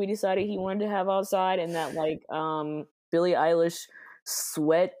shoot Hobie decided he wanted to have outside, and that like Billie Eilish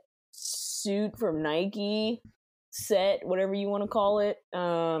sweat suit from Nike set, whatever you want to call it.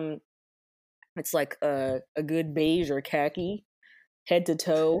 It's like a good beige or khaki, head to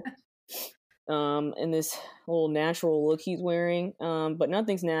toe. And this little natural look he's wearing. But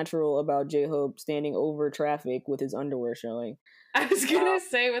nothing's natural about J-Hope standing over traffic with his underwear showing. I was gonna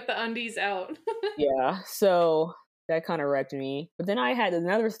say with the undies out. Yeah, so that kind of wrecked me. But then I had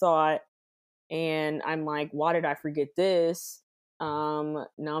another thought, and I'm like, why did I forget this?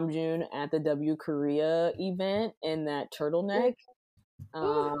 Namjoon at the W Korea event in that turtleneck.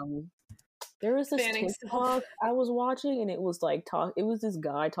 There was this TikTok I was watching, and it was like it was this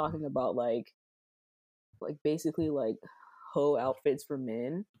guy talking about like basically like hoe outfits for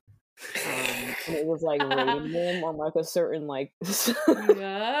men. And it was like rating them on like a certain like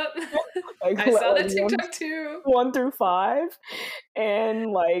yep. Like, I saw the TikTok too. 1 through 5,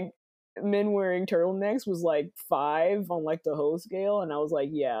 and like men wearing turtlenecks was like 5 on like the hoe scale, and I was like,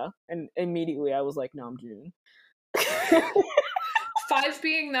 yeah, and immediately I was like, Namjoon. 5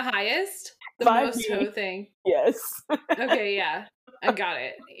 being the highest, the most hoe thing. Yes. Okay, yeah, I got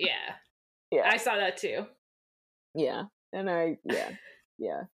it. Yeah, I saw that too. Yeah, and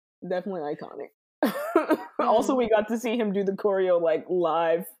yeah, definitely iconic. Also, we got to see him do the choreo like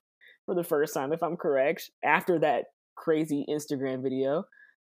live for the first time, if I'm correct, after that crazy Instagram video.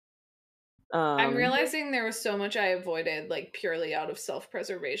 I'm realizing there was so much I avoided, like purely out of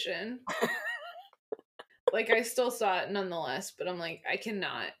self-preservation. Like I still saw it nonetheless, but I'm like, I can't.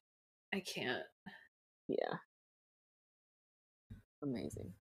 Yeah.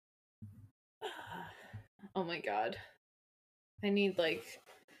 Amazing. Oh my god. I need like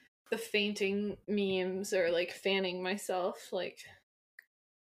the fainting memes or like fanning myself. Like,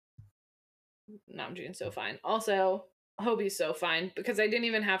 Namjoon's so fine. Also, Hobie's so fine because I didn't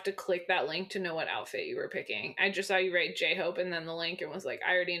even have to click that link to know what outfit you were picking. I just saw you write J-Hope and then the link and was like,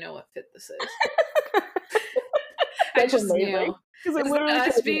 I already know what fit this is. I just knew.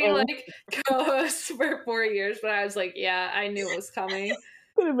 It's us being like co-hosts for 4 years, but I was like, yeah, I knew it was coming.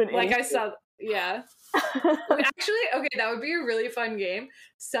 Like I saw, yeah. Actually, okay, that would be a really fun game.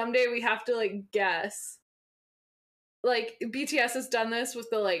 Someday we have to like guess. Like BTS has done this with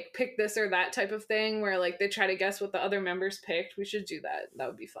the like pick this or that type of thing where like they try to guess what the other members picked. We should do that. That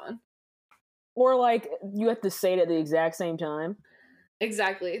would be fun. Or like you have to say it at the exact same time.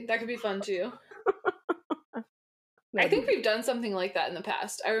 Exactly. That could be fun too. I think we've done something like that in the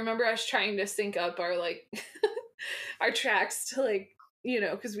past. I remember us trying to sync up our like our tracks to like, you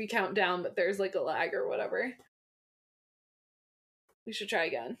know, because we count down, but there's like a lag or whatever. We should try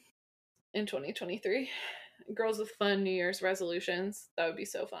again in 2023. Girls with fun New Year's resolutions. That would be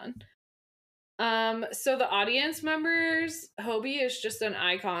so fun. So the audience members, Hobie is just an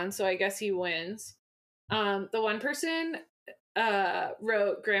icon, so I guess he wins. The one person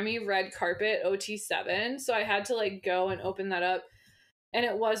wrote Grammy Red Carpet OT7, so I had to like go and open that up, and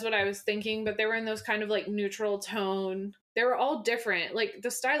it was what I was thinking, but they were in those kind of like neutral tone. They were all different. Like the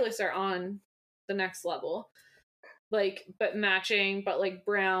stylists are on the next level. Like, but matching, but like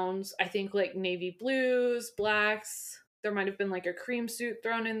browns, I think like navy blues, blacks. There might have been like a cream suit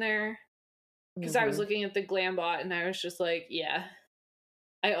thrown in there. Because I was looking at the glam bot and I was just like, yeah,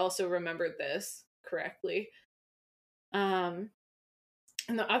 I also remembered this correctly. And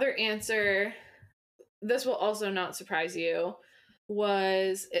the other answer, this will also not surprise you,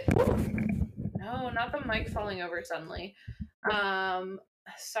 was it, no, not the mic falling over suddenly.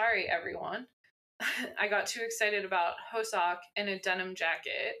 Sorry, everyone. I got too excited about Hoseok in a denim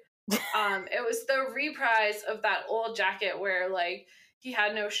jacket. It was the reprise of that old jacket where like he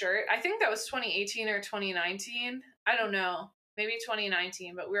had no shirt. I think that was 2018 or 2019. I don't know. Maybe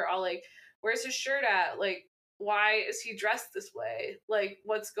 2019, but we were all like, where's his shirt at? Like, why is he dressed this way? Like,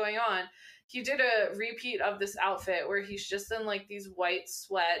 what's going on? He did a repeat of this outfit where he's just in like these white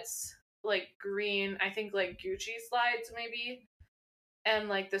sweats, like green, I think like Gucci slides maybe, and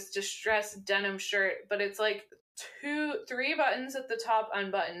like this distressed denim shirt, but it's like 3 buttons at the top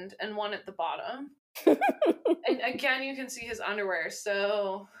unbuttoned and 1 at the bottom. And again, you can see his underwear.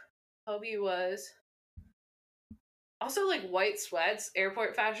 So Hobie was also like white sweats,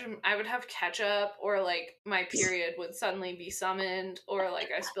 airport fashion. I would have ketchup, or like my period would suddenly be summoned, or like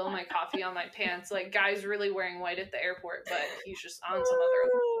I spill my coffee on my pants. Like guys really wearing white at the airport, but he's just on some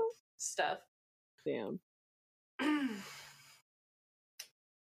other stuff. Damn.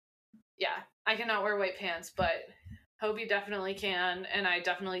 Yeah, I cannot wear white pants, but Hobie definitely can, and I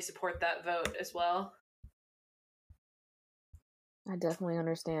definitely support that vote as well. I definitely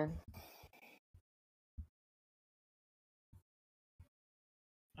understand.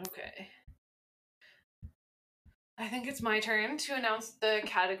 Okay. I think it's my turn to announce the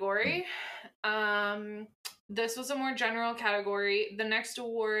category. This was a more general category. The next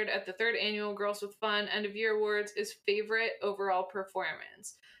award at the 3rd annual Girls with Fun End of Year Awards is Favorite Overall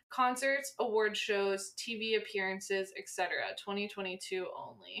Performance. Concerts, award shows, TV appearances, etc. 2022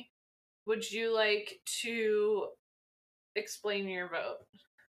 only. Would you like to explain your vote?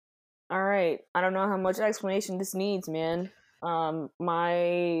 All right. I don't know how much explanation this needs, man.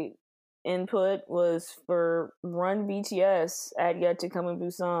 My input was for Run BTS at Yet to Come in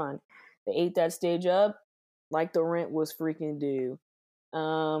Busan. They ate that stage up like the rent was freaking due.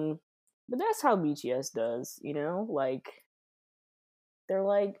 But that's how BTS does, you know? Like, they're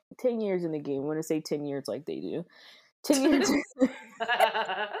like 10 years in the game. I'm going to say 10 years like they do. 10 years.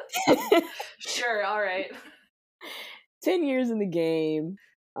 Sure, all right. 10 years in the game.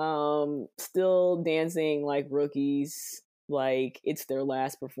 Still dancing like rookies. Like, it's their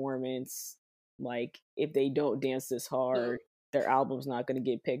last performance. Like, if they don't dance this hard, their album's not going to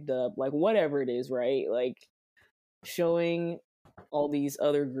get picked up. Like, whatever it is, right? Like, showing all these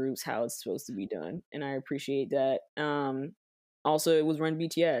other groups how it's supposed to be done. And I appreciate that. Also, it was Run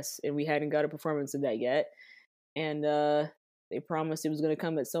BTS, and we hadn't got a performance of that yet. And they promised it was going to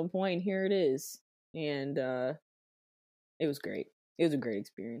come at some point, and here it is. And it was great. It was a great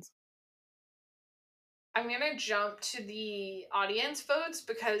experience. I'm going to jump to the audience votes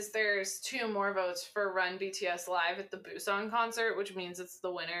because there's 2 more votes for Run BTS Live at the Busan concert, which means it's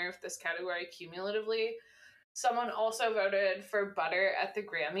the winner of this category cumulatively. Someone also voted for Butter at the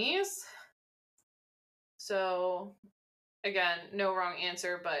Grammys. So, again, no wrong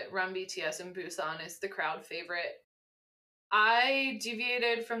answer, but Run BTS in Busan is the crowd favorite. I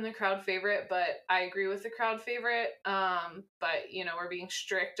deviated from the crowd favorite, but I agree with the crowd favorite. But, you know, we're being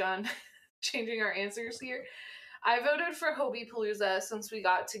strict on changing our answers here. I voted for Hobie Palooza since we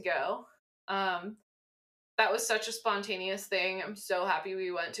got to go. That was such a spontaneous thing. I'm so happy we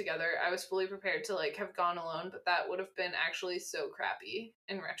went together. I was fully prepared to like have gone alone, but that would have been actually so crappy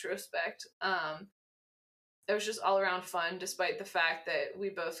in retrospect. It was just all around fun, despite the fact that we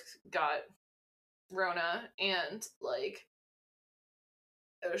both got Rona, and like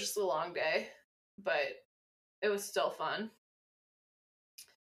it was just a long day, but it was still fun.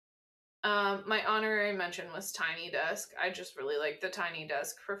 My honorary mention was Tiny Desk. I just really like the Tiny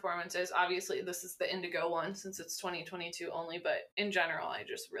Desk performances. Obviously, this is the Indigo one since it's 2022 only, but in general, I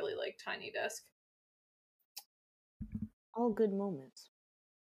just really like Tiny Desk. All good moments.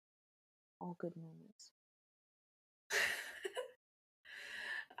 All good moments.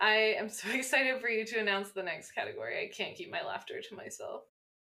 I am so excited for you to announce the next category. I can't keep my laughter to myself.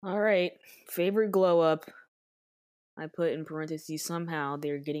 All right. Favorite glow up. I put in parentheses, somehow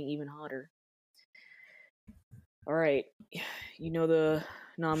they're getting even hotter. All right. You know the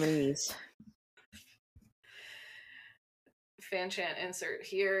nominees. Fan chant insert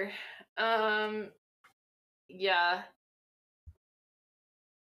here. Yeah.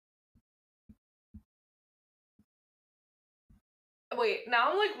 Wait,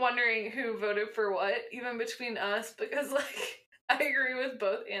 now I'm like wondering who voted for what, even between us, because like I agree with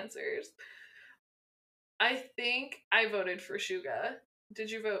both answers. I think I voted for Suga. Did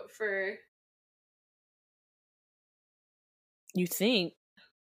you vote for? You think?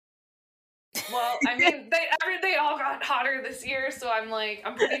 Well, I mean, they all got hotter this year, so I'm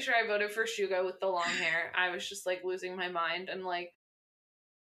pretty sure I voted for Suga with the long hair. I was just like losing my mind, and like,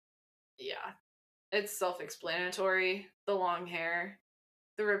 yeah, it's self-explanatory. The long hair,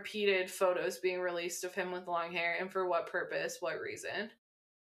 the repeated photos being released of him with long hair, and for what purpose, what reason?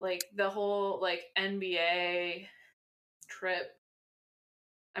 Like the whole like NBA trip.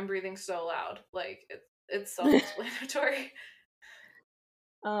 I'm breathing so loud. Like it's self-explanatory.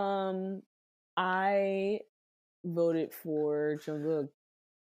 I voted for Jungkook.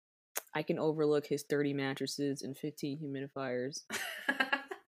 I can overlook his 30 mattresses and 15 humidifiers,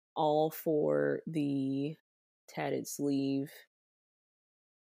 all for the tatted sleeve,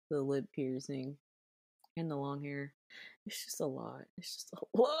 the lip piercing, and the long hair. It's just a lot. It's just a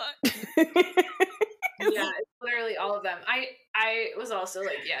lot. Yeah, it's literally all of them. I was also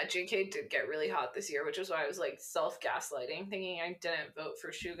like, yeah, JK did get really hot this year, which is why I was like self-gaslighting, thinking I didn't vote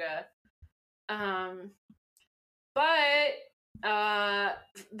for Suga. But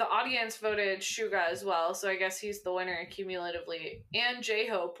the audience voted Suga as well, so I guess he's the winner cumulatively. And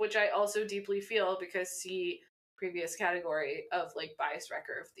J-Hope, which I also deeply feel because he previous category of like bias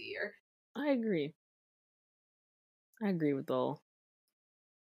wrecker of the year. I agree. I agree with all.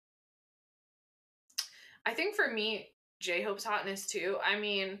 I think for me, J-Hope's hotness too. I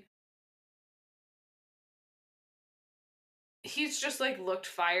mean, he's just like looked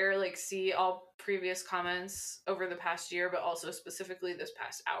fire, like see all previous comments over the past year, but also specifically this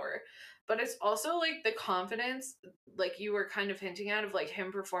past hour. But it's also like the confidence, like you were kind of hinting at, of like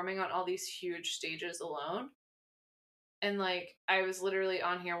him performing on all these huge stages alone. And like I was literally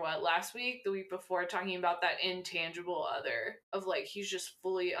on here last week, the week before, talking about that intangible other of like he's just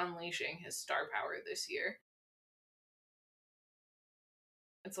fully unleashing his star power this year.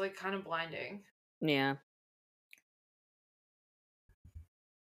 It's like kind of blinding. Yeah.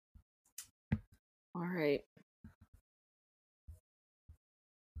 All right.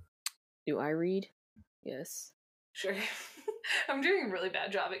 Do I read? Yes. Sure. I'm doing a really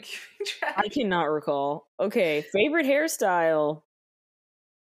bad job at keeping track. I cannot recall. Okay, favorite hairstyle.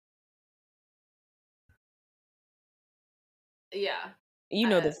 Yeah. You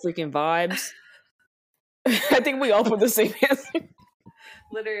know the freaking vibes. I think we all put the same answer.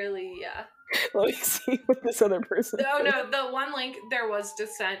 Literally, yeah. Let me see what this other person. No, the one link there was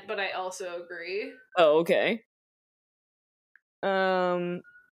dissent, but I also agree. Oh, okay.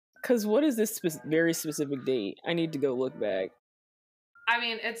 Cause what is this very specific date? I need to go look back. I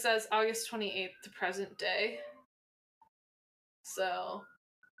mean, it says August 28th to present day. So,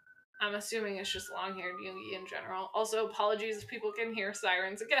 I'm assuming it's just long-haired Yoongi in general. Also, apologies if people can hear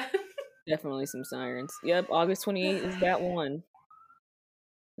sirens again. Definitely some sirens. Yep, August 28th is that one.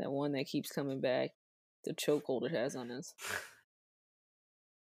 That one that keeps coming back. The chokehold it has on us.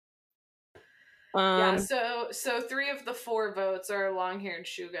 Yeah, so 3 of the 4 votes are long-haired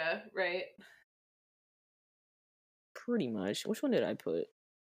Suga, right? Pretty much. Which one did I put?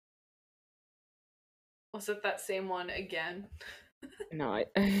 Was it that same one again? No, I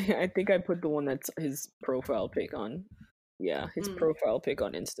think I put the one that's his profile pic on. Yeah, his profile pic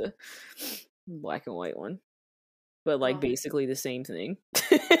on Insta. Black and white one. But like basically the same thing.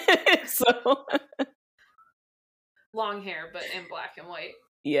 So long hair, but in black and white.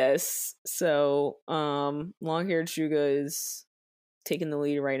 Yes. So long-haired Suga is taking the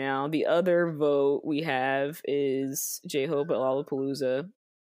lead right now. The other vote we have is J-Hope at Lollapalooza,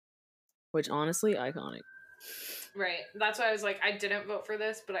 which honestly, iconic. Right. That's why I was like, I didn't vote for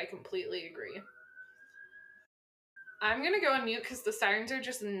this, but I completely agree. I'm going to go on mute because the sirens are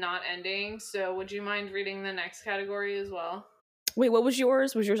just not ending. So would you mind reading the next category as well? Wait, what was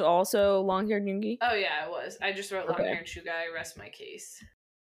yours? Was yours also long-haired Yoongi? Oh, yeah, it was. I just wrote long-haired Suga. I rest my case.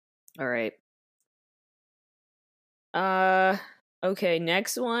 All right. Okay,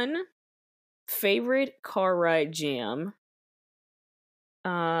 next one. Favorite car ride jam.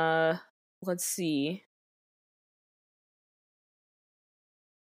 Let's see.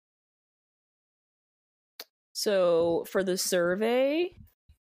 So for the survey,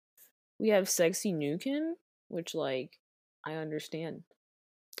 we have Sexy Nukin, which like I understand.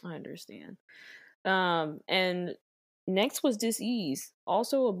 And next was Dis-Ease,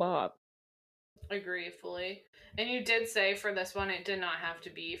 also a bop. Agree fully. And you did say for this one it did not have to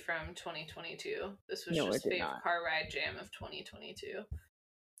be from 2022. This was No, it just did Fave not. Car Ride Jam of 2022.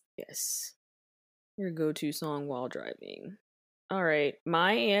 Yes. Your go-to song while driving. All right,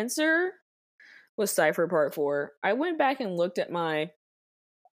 my answer was Cypher Part 4. I went back and looked at my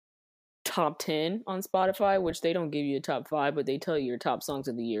top 10 on Spotify, which they don't give you a top 5, but they tell you your top songs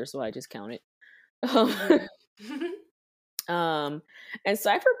of the year, so I just count it. And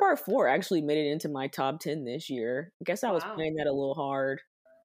Cypher Part 4 actually made it into my top 10 this year. I guess I was playing that a little hard.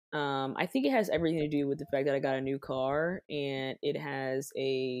 I think it has everything to do with the fact that I got a new car and it has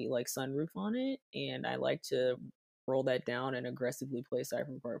a like sunroof on it, and I like to roll that down and aggressively play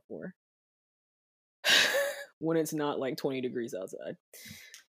Cypher Part 4 when it's not like 20 degrees outside.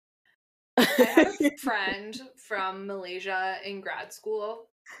 I had a friend from Malaysia in grad school,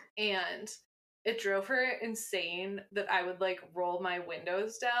 and it drove her insane that I would like roll my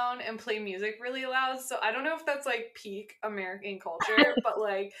windows down and play music really loud. So I don't know if that's like peak American culture, but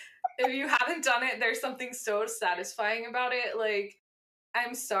like if you haven't done it, there's something so satisfying about it. Like,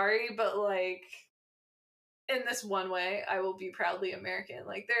 I'm sorry, but like in this one way, I will be proudly American.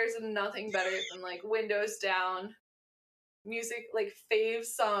 Like, there's nothing better than like windows down, music, like fave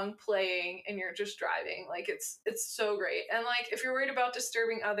song playing, and you're just driving. Like, it's so great. And like if you're worried about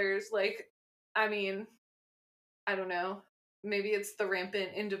disturbing others, like, I mean, I don't know, maybe it's the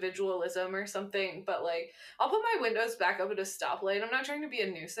rampant individualism or something, but like I'll put my windows back up at a stoplight. I'm not trying to be a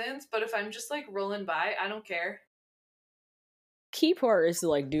nuisance, but if I'm just like rolling by, I don't care. Key part is to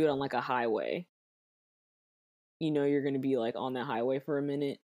like do it on like a highway. You know you're gonna be like on that highway for a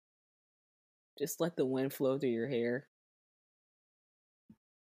minute. Just let the wind flow through your hair.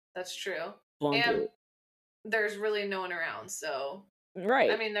 That's true. Bump and it. There's really no one around, so right.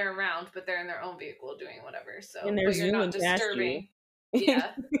 I mean, they're around, but they're in their own vehicle doing whatever. So, and they're but you're not zooming past disturbing. you.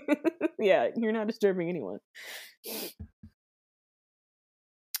 Yeah. Yeah, you're not disturbing anyone.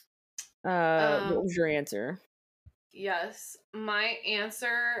 What was your answer? Yes, my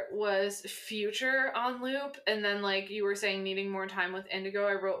answer was Future on loop, and then like you were saying, needing more time with Indigo,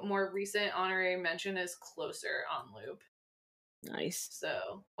 I wrote more recent honorary mention is Closer on loop. Nice.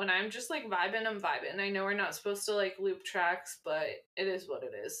 So when I'm just like vibing, I'm vibing. I know we're not supposed to like loop tracks, but it is what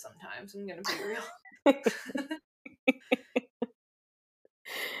it is sometimes. I'm gonna be real.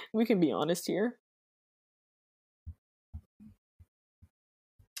 We can be honest here.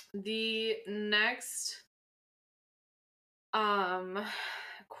 The next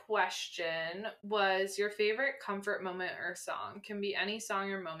question was your favorite comfort moment or song. Can be any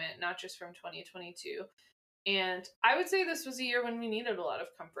song or moment, not just from 2022. And I would say this was a year when we needed a lot of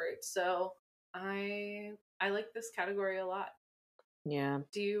comfort. So I like this category a lot. Yeah.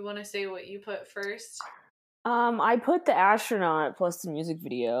 Do you want to say what you put first? I put the astronaut plus the music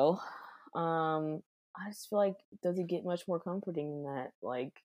video. I just feel like does it get much more comforting than that?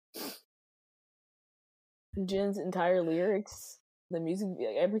 Like Jin's entire lyrics, the music,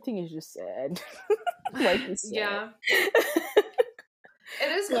 everything is just sad. Like sad. Yeah. It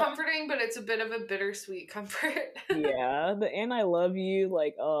is comforting, but it's a bit of a bittersweet comfort. Yeah, the "and I love you,"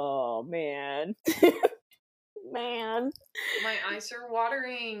 like, oh man. Man. My eyes are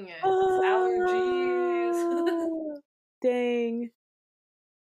watering. It's allergies. Dang.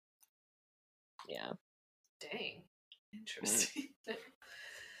 Yeah. Dang. Interesting.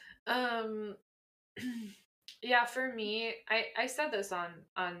 Yeah, for me, I said this on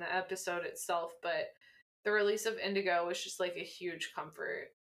the episode itself, but the release of Indigo was just like a huge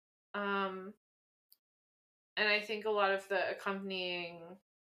comfort. And I think a lot of the accompanying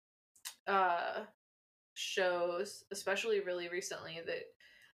shows, especially really recently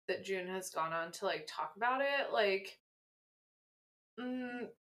that June has gone on to like talk about it, like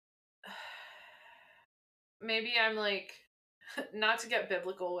maybe I'm like, not to get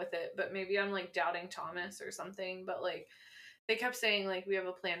biblical with it, but maybe I'm like doubting Thomas or something, but like they kept saying like we have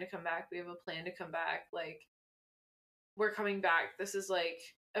a plan to come back, we have a plan to come back, like we're coming back. This is like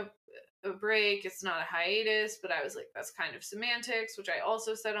a break, it's not a hiatus, but I was like, that's kind of semantics, which I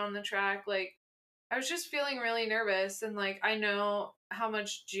also said on the track. Like I was just feeling really nervous, and like I know how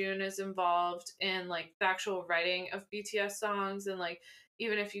much June is involved in like the actual writing of BTS songs, and like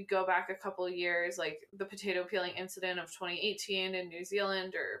even if you go back a couple of years, like the potato peeling incident of 2018 in New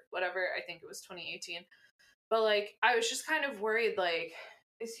Zealand or whatever, I think it was 2018. But like I was just kind of worried, like,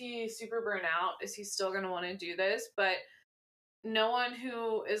 is he super burnt out? Is he still going to want to do this? But no one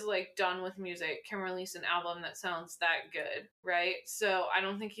who is like done with music can release an album that sounds that good, right? So I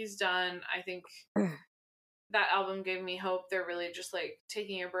don't think he's done. I think that album gave me hope. They're really just like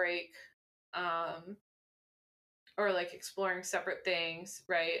taking a break, or like exploring separate things,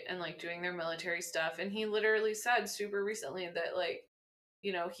 right? And like doing their military stuff. And he literally said super recently that like,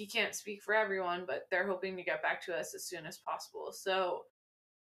 you know, he can't speak for everyone, but they're hoping to get back to us as soon as possible. So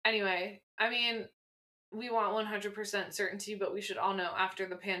anyway, I mean, we want 100% certainty, but we should all know after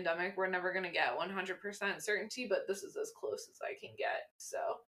the pandemic, we're never going to get 100% certainty, but this is as close as I can get. So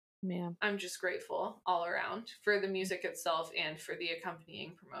Yeah. I'm just grateful all around for the music itself and for the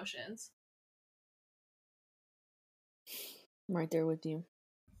accompanying promotions. I'm right there with you.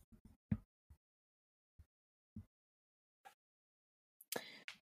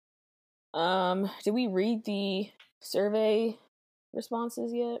 Did we read the survey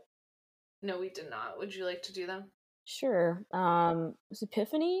responses yet? No, we did not. Would you like to do them? Sure. It's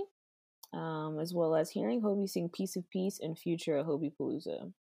Epiphany, as well as hearing Hobie sing Piece of Peace and Future at Hobie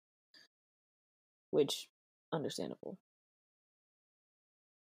Palooza. Which, understandable.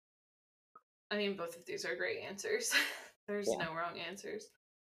 I mean, both of these are great answers. There's no wrong answers.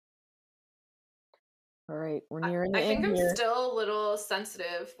 All right, we're nearing the I think end here. I'm still a little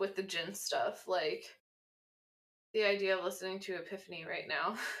sensitive with the Jin stuff. Like, the idea of listening to Epiphany right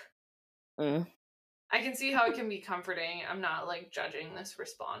now. I can see how it can be comforting. I'm not, like, judging this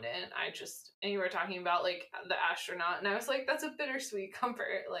respondent. And you were talking about, like, the astronaut, and I was like, that's a bittersweet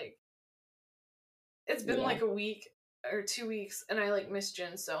comfort. Like, it's been, like, a week or 2 weeks, and I, like, miss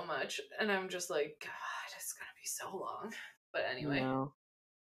Jin so much, and I'm just like, God, it's gonna be so long. But anyway. No.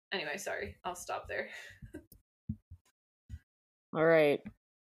 Anyway, sorry. I'll stop there. All right.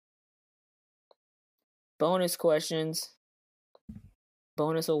 Bonus questions.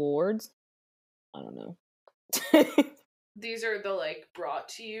 Bonus awards? I don't know. These are the, like, brought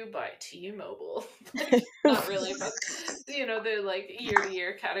to you by T-Mobile. Like, not really, but, you know, they're, like,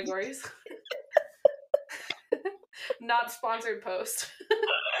 year-to-year categories. Not sponsored post.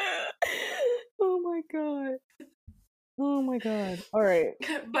 Oh my god. Oh my god. All right.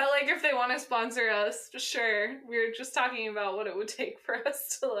 But, like, if they want to sponsor us, sure. We're just talking about what it would take for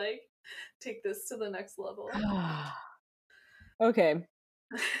us to, like, take this to the next level. Okay.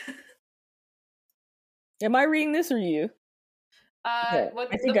 Am I reading this or you?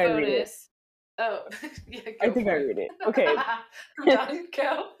 What's I think the I bonus? read it. Oh, yeah, I think I read it. Okay. Done,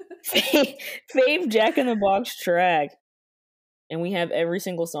 go. Fave Jack in the Box track. And we have every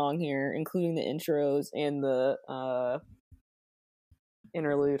single song here, including the intros and the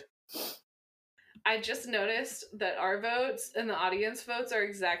interlude. I just noticed that our votes and the audience votes are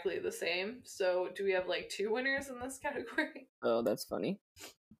exactly the same. So do we have like 2 winners in this category? Oh, that's funny.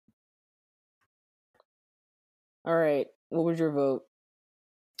 All right. What was your vote?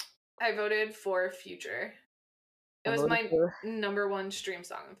 I voted for Future. It was my number 1 stream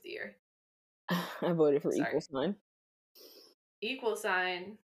song of the year. I voted for Equal Sign. Equal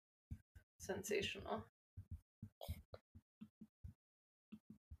Sign. Sensational.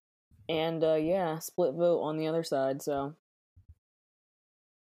 And yeah, split vote on the other side, so.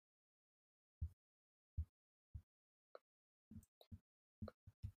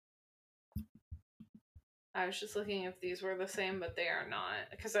 I was just looking if these were the same, but they are not.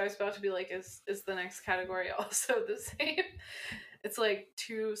 Because I was about to be like, is the next category also the same? It's like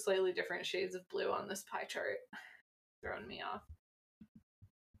 2 slightly different shades of blue on this pie chart. Throwing me off.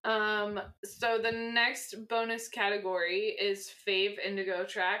 So the next bonus category is Fave Indigo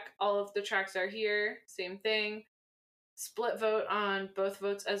track. All of the tracks are here. Same thing. Split vote on both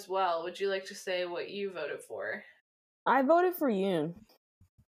votes as well. Would you like to say what you voted for? I voted for Yoon.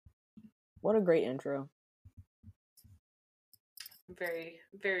 What a great intro. Very,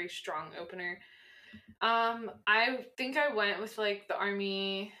 very strong opener. I think I went with like the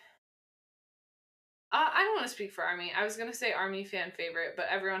Army. I don't want to speak for Army. I was gonna say Army fan favorite, but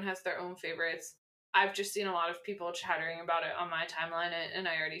everyone has their own favorites. I've just seen a lot of people chattering about it on my timeline, and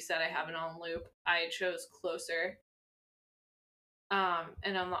I already said I have it on loop. I chose Closer.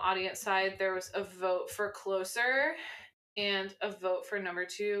 And on the audience side, there was a vote for Closer and a vote for number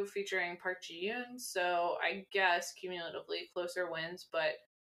 2 featuring Park Ji-yoon. So I guess cumulatively Closer wins, but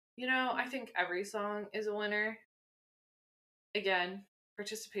you know, I think every song is a winner. Again,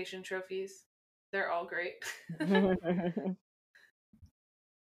 participation trophies. They're all great.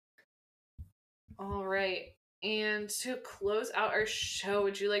 All right. And to close out our show,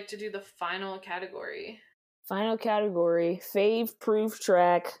 would you like to do the final category? Final category, Fave Proof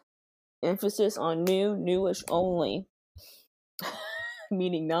track. Emphasis on newish only.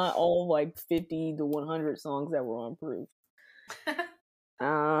 Meaning not all like 50 to 100 songs that were on Proof.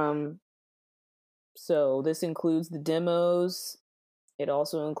 So this includes the demos. It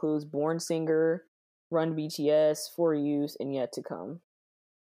also includes Born Singer, Run BTS, For Youth, and Yet to Come.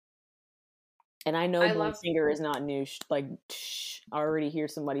 And I know I Born love. Singer is not new. I already hear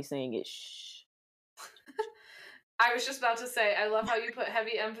somebody saying it. I was just about to say, I love how you put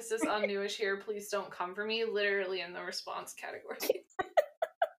heavy emphasis on newish here. Please don't come for me, literally in the response category.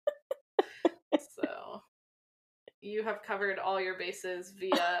 So you have covered all your bases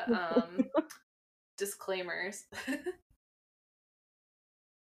via disclaimers.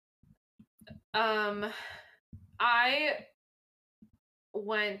 I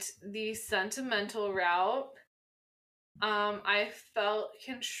went the sentimental route. I felt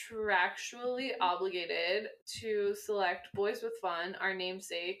contractually obligated to select Boys with Fun, our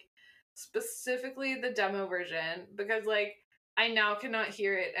namesake, specifically the demo version, because like I now cannot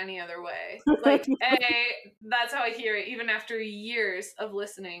hear it any other way. Like, that's how I hear it, even after years of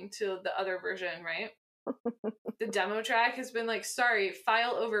listening to the other version, right? The demo track has been like, sorry,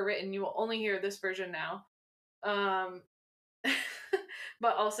 file overwritten. You will only hear this version now.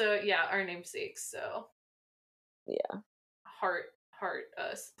 But also, yeah, our namesakes. So, yeah, heart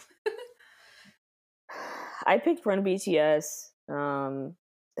us. I picked Run BTS.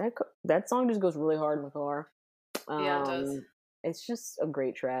 That song just goes really hard in the car. Yeah, it does. It's just a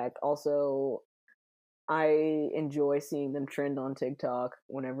great track. Also, I enjoy seeing them trend on TikTok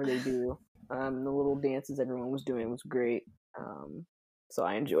whenever they do. The little dances everyone was doing was great. So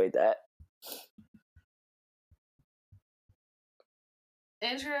I enjoyed that.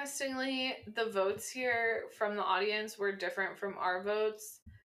 Interestingly, the votes here from the audience were different from our votes.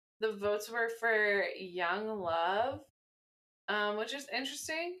 The votes were for Young Love, which is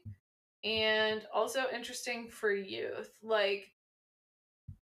interesting, and also interesting for Youth. Like,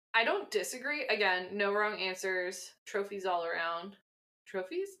 I don't disagree. Again, no wrong answers. Trophies all around.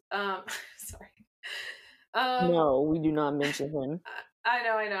 Trophies? Sorry. No, we do not mention him.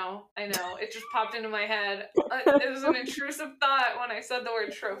 I know. It just popped into my head. It was an intrusive thought when I said the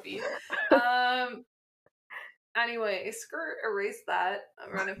word trophy. Anyway, erase that.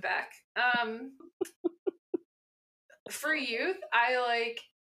 I'll run it back. For Youth, I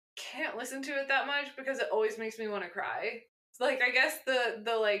can't listen to it that much because it always makes me want to cry. Like, I guess the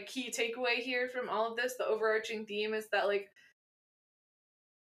like key takeaway here from all of this, the overarching theme is that like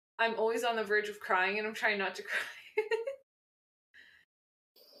I'm always on the verge of crying and I'm trying not to cry.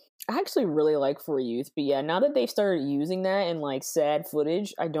 I actually really like For Youth, but yeah, now that they've started using that in like sad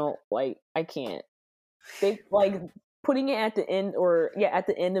footage, I can't. They like putting it at the end at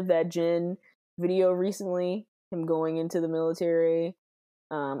the end of that Jin video recently, him going into the military.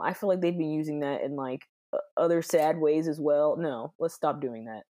 I feel like they've been using that in like other sad ways as well. No, let's stop doing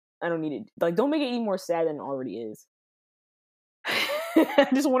that. I don't need it. Like, don't make it any more sad than it already is. I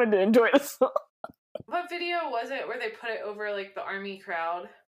just wanted to enjoy the song. What video was it where they put it over like the army crowd?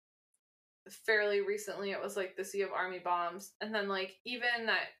 Fairly recently, it was like the Sea of Army Bombs, and then like even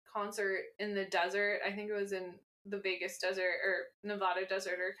that concert in the desert. I think it was in the Vegas desert or Nevada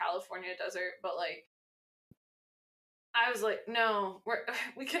desert or California desert, but like I was like, no,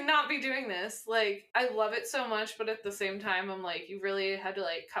 we cannot be doing this. Like, I love it so much, but at the same time, I'm like, you really had to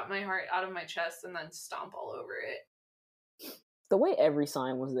like cut my heart out of my chest and then stomp all over it. The way every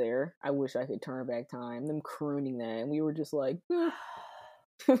sign was there, I wish I could turn back time. Them crooning that, and we were just like,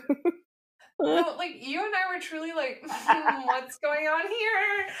 No, like you and I were truly like, what's going on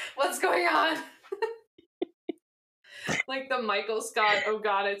here? What's going on? Like the Michael Scott, oh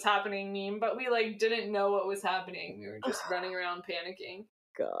god, it's happening meme, but we like didn't know what was happening. We were just running around panicking.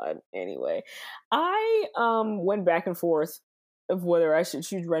 God. Anyway, I went back and forth of whether I should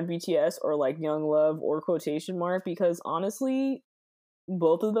choose Run BTS or like Young Love or Quotation Mark, because honestly,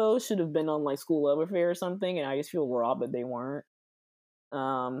 both of those should have been on like School Love Affair or something, and I just feel robbed that they weren't.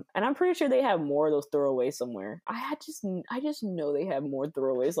 And I'm pretty sure they have more of those throwaways somewhere. I just know they have more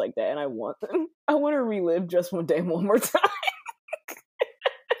throwaways like that, and I want them. I want to relive Just One Day one more time.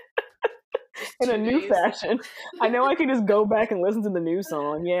 In a new fashion. I know I can just go back and listen to the new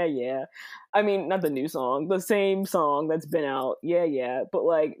song. Yeah. I mean, not the new song, the same song that's been out. Yeah. But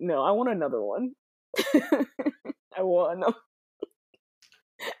like, no, I want another one. I want another.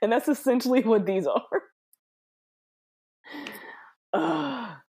 And that's essentially what these are.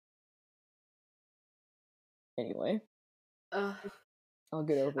 Anyway. I'll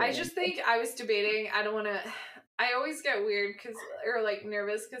get over it. I just think I was debating. I don't want to. I always get weird or like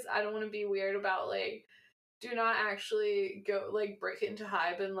nervous because I don't want to be weird about like, do not actually go like break into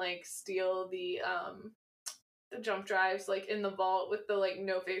Hybe and like steal the the jump drives like in the vault with the like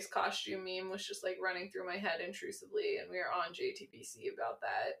no face costume meme was just like running through my head intrusively, and we were on JTBC about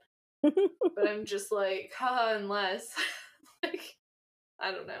that. But I'm just like, haha, unless like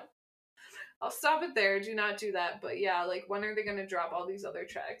I don't know. I'll stop it there. Do not do that. But yeah, like when are they gonna drop all these other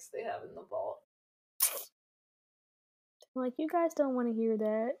tracks they have in the vault? Like, you guys don't want to hear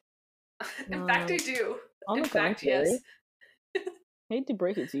that. In fact, I do. On In the fact, contrary, yes. hate to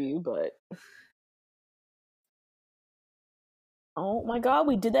break it to you, but oh my god,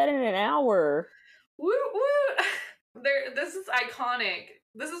 we did that in an hour. Woo woo! This is iconic.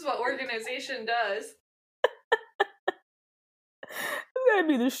 This is what organization does. It's gotta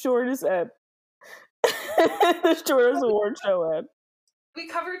be the shortest ep. The shortest award show ep. We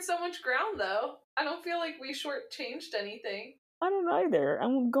covered so much ground, though. I don't feel like we shortchanged anything. I don't either.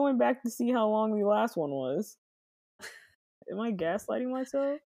 I'm going back to see how long the last one was. Am I gaslighting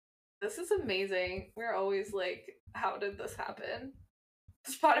myself? This is amazing. We're always like, how did this happen?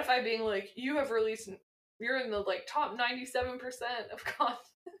 Spotify being like, you're in the like top 97% of content.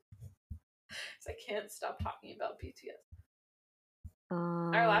 So I can't stop talking about BTS.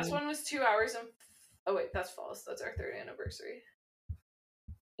 Our last one was 2 hours and... Oh wait, that's false. That's our 3rd anniversary.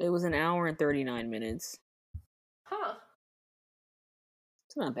 It was an hour and 39 minutes. Huh.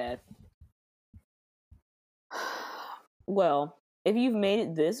 It's not bad. Well, if you've made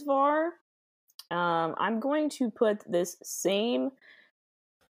it this far, I'm going to put this same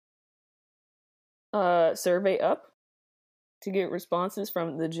survey up to get responses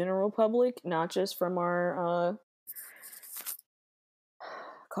from the general public, not just from our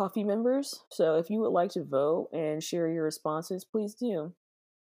coffee members. So if you would like to vote and share your responses, please do.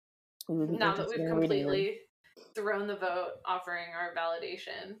 Now that we've completely thrown the vote offering our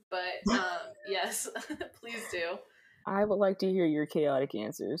validation, but yes, please do. I would like to hear your chaotic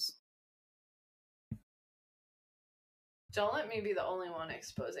answers. Don't let me be the only one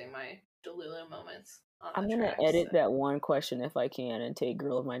exposing my Delulu moments. I'm going to edit that one question if I can and take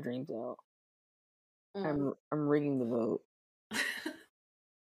Girl of My Dreams out. I'm rigging the vote.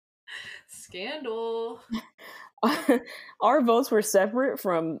 Scandal. Our votes were separate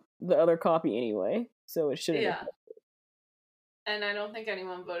from the other copy anyway, so it shouldn't. Yeah. And I don't think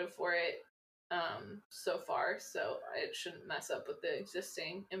anyone voted for it so far, so it shouldn't mess up with the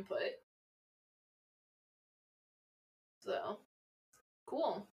existing input. So,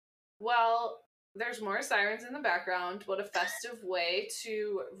 cool. Well, there's more sirens in the background. What a festive way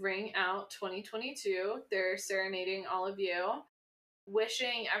to ring out 2022. They're serenading all of you.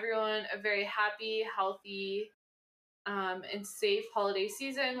 Wishing everyone a very happy, healthy, and safe holiday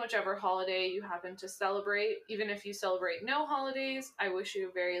season, whichever holiday you happen to celebrate. Even if you celebrate no holidays, I wish you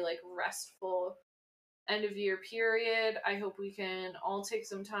a very restful end of year period. I hope we can all take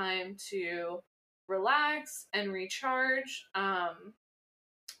some time to relax and recharge.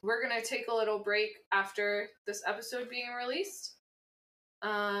 We're gonna take a little break after this episode being released.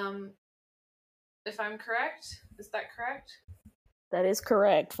 If I'm correct, is that correct? That is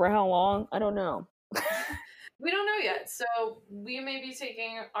correct. For how long? I don't know. We don't know yet. So we may be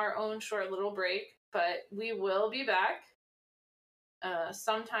taking our own short little break, but we will be back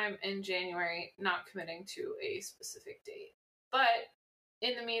sometime in January, not committing to a specific date. But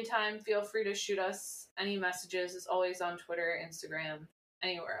in the meantime, feel free to shoot us any messages, as always, on Twitter, Instagram,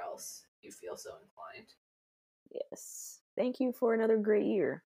 anywhere else you feel so inclined. Yes. Thank you for another great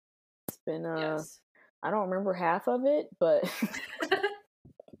year. It's been, yes. I don't remember half of it, but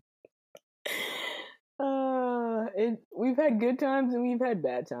we've had good times and we've had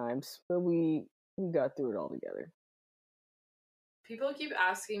bad times, but we got through it all together. People keep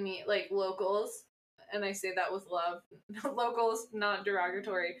asking me, locals, and I say that with love, locals, not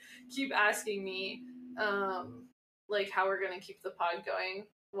derogatory, keep asking me, how we're going to keep the pod going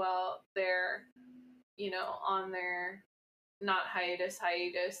while they're, on their not hiatus,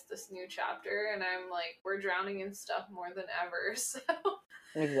 this new chapter, and I'm like, we're drowning in stuff more than ever, so...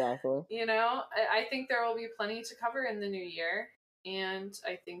 Exactly. I think there will be plenty to cover in the new year, and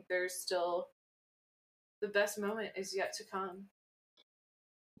I think there's still... the best moment is yet to come.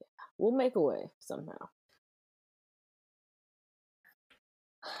 Yeah, we'll make a way somehow.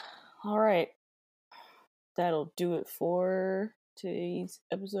 All right. That'll do it for today's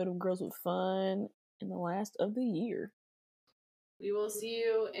episode of Girls with Fun and the last of the year. We will see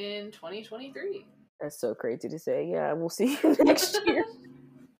you in 2023. That's so crazy to say. Yeah, we'll see you next year.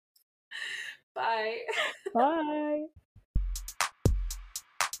 Bye. Bye.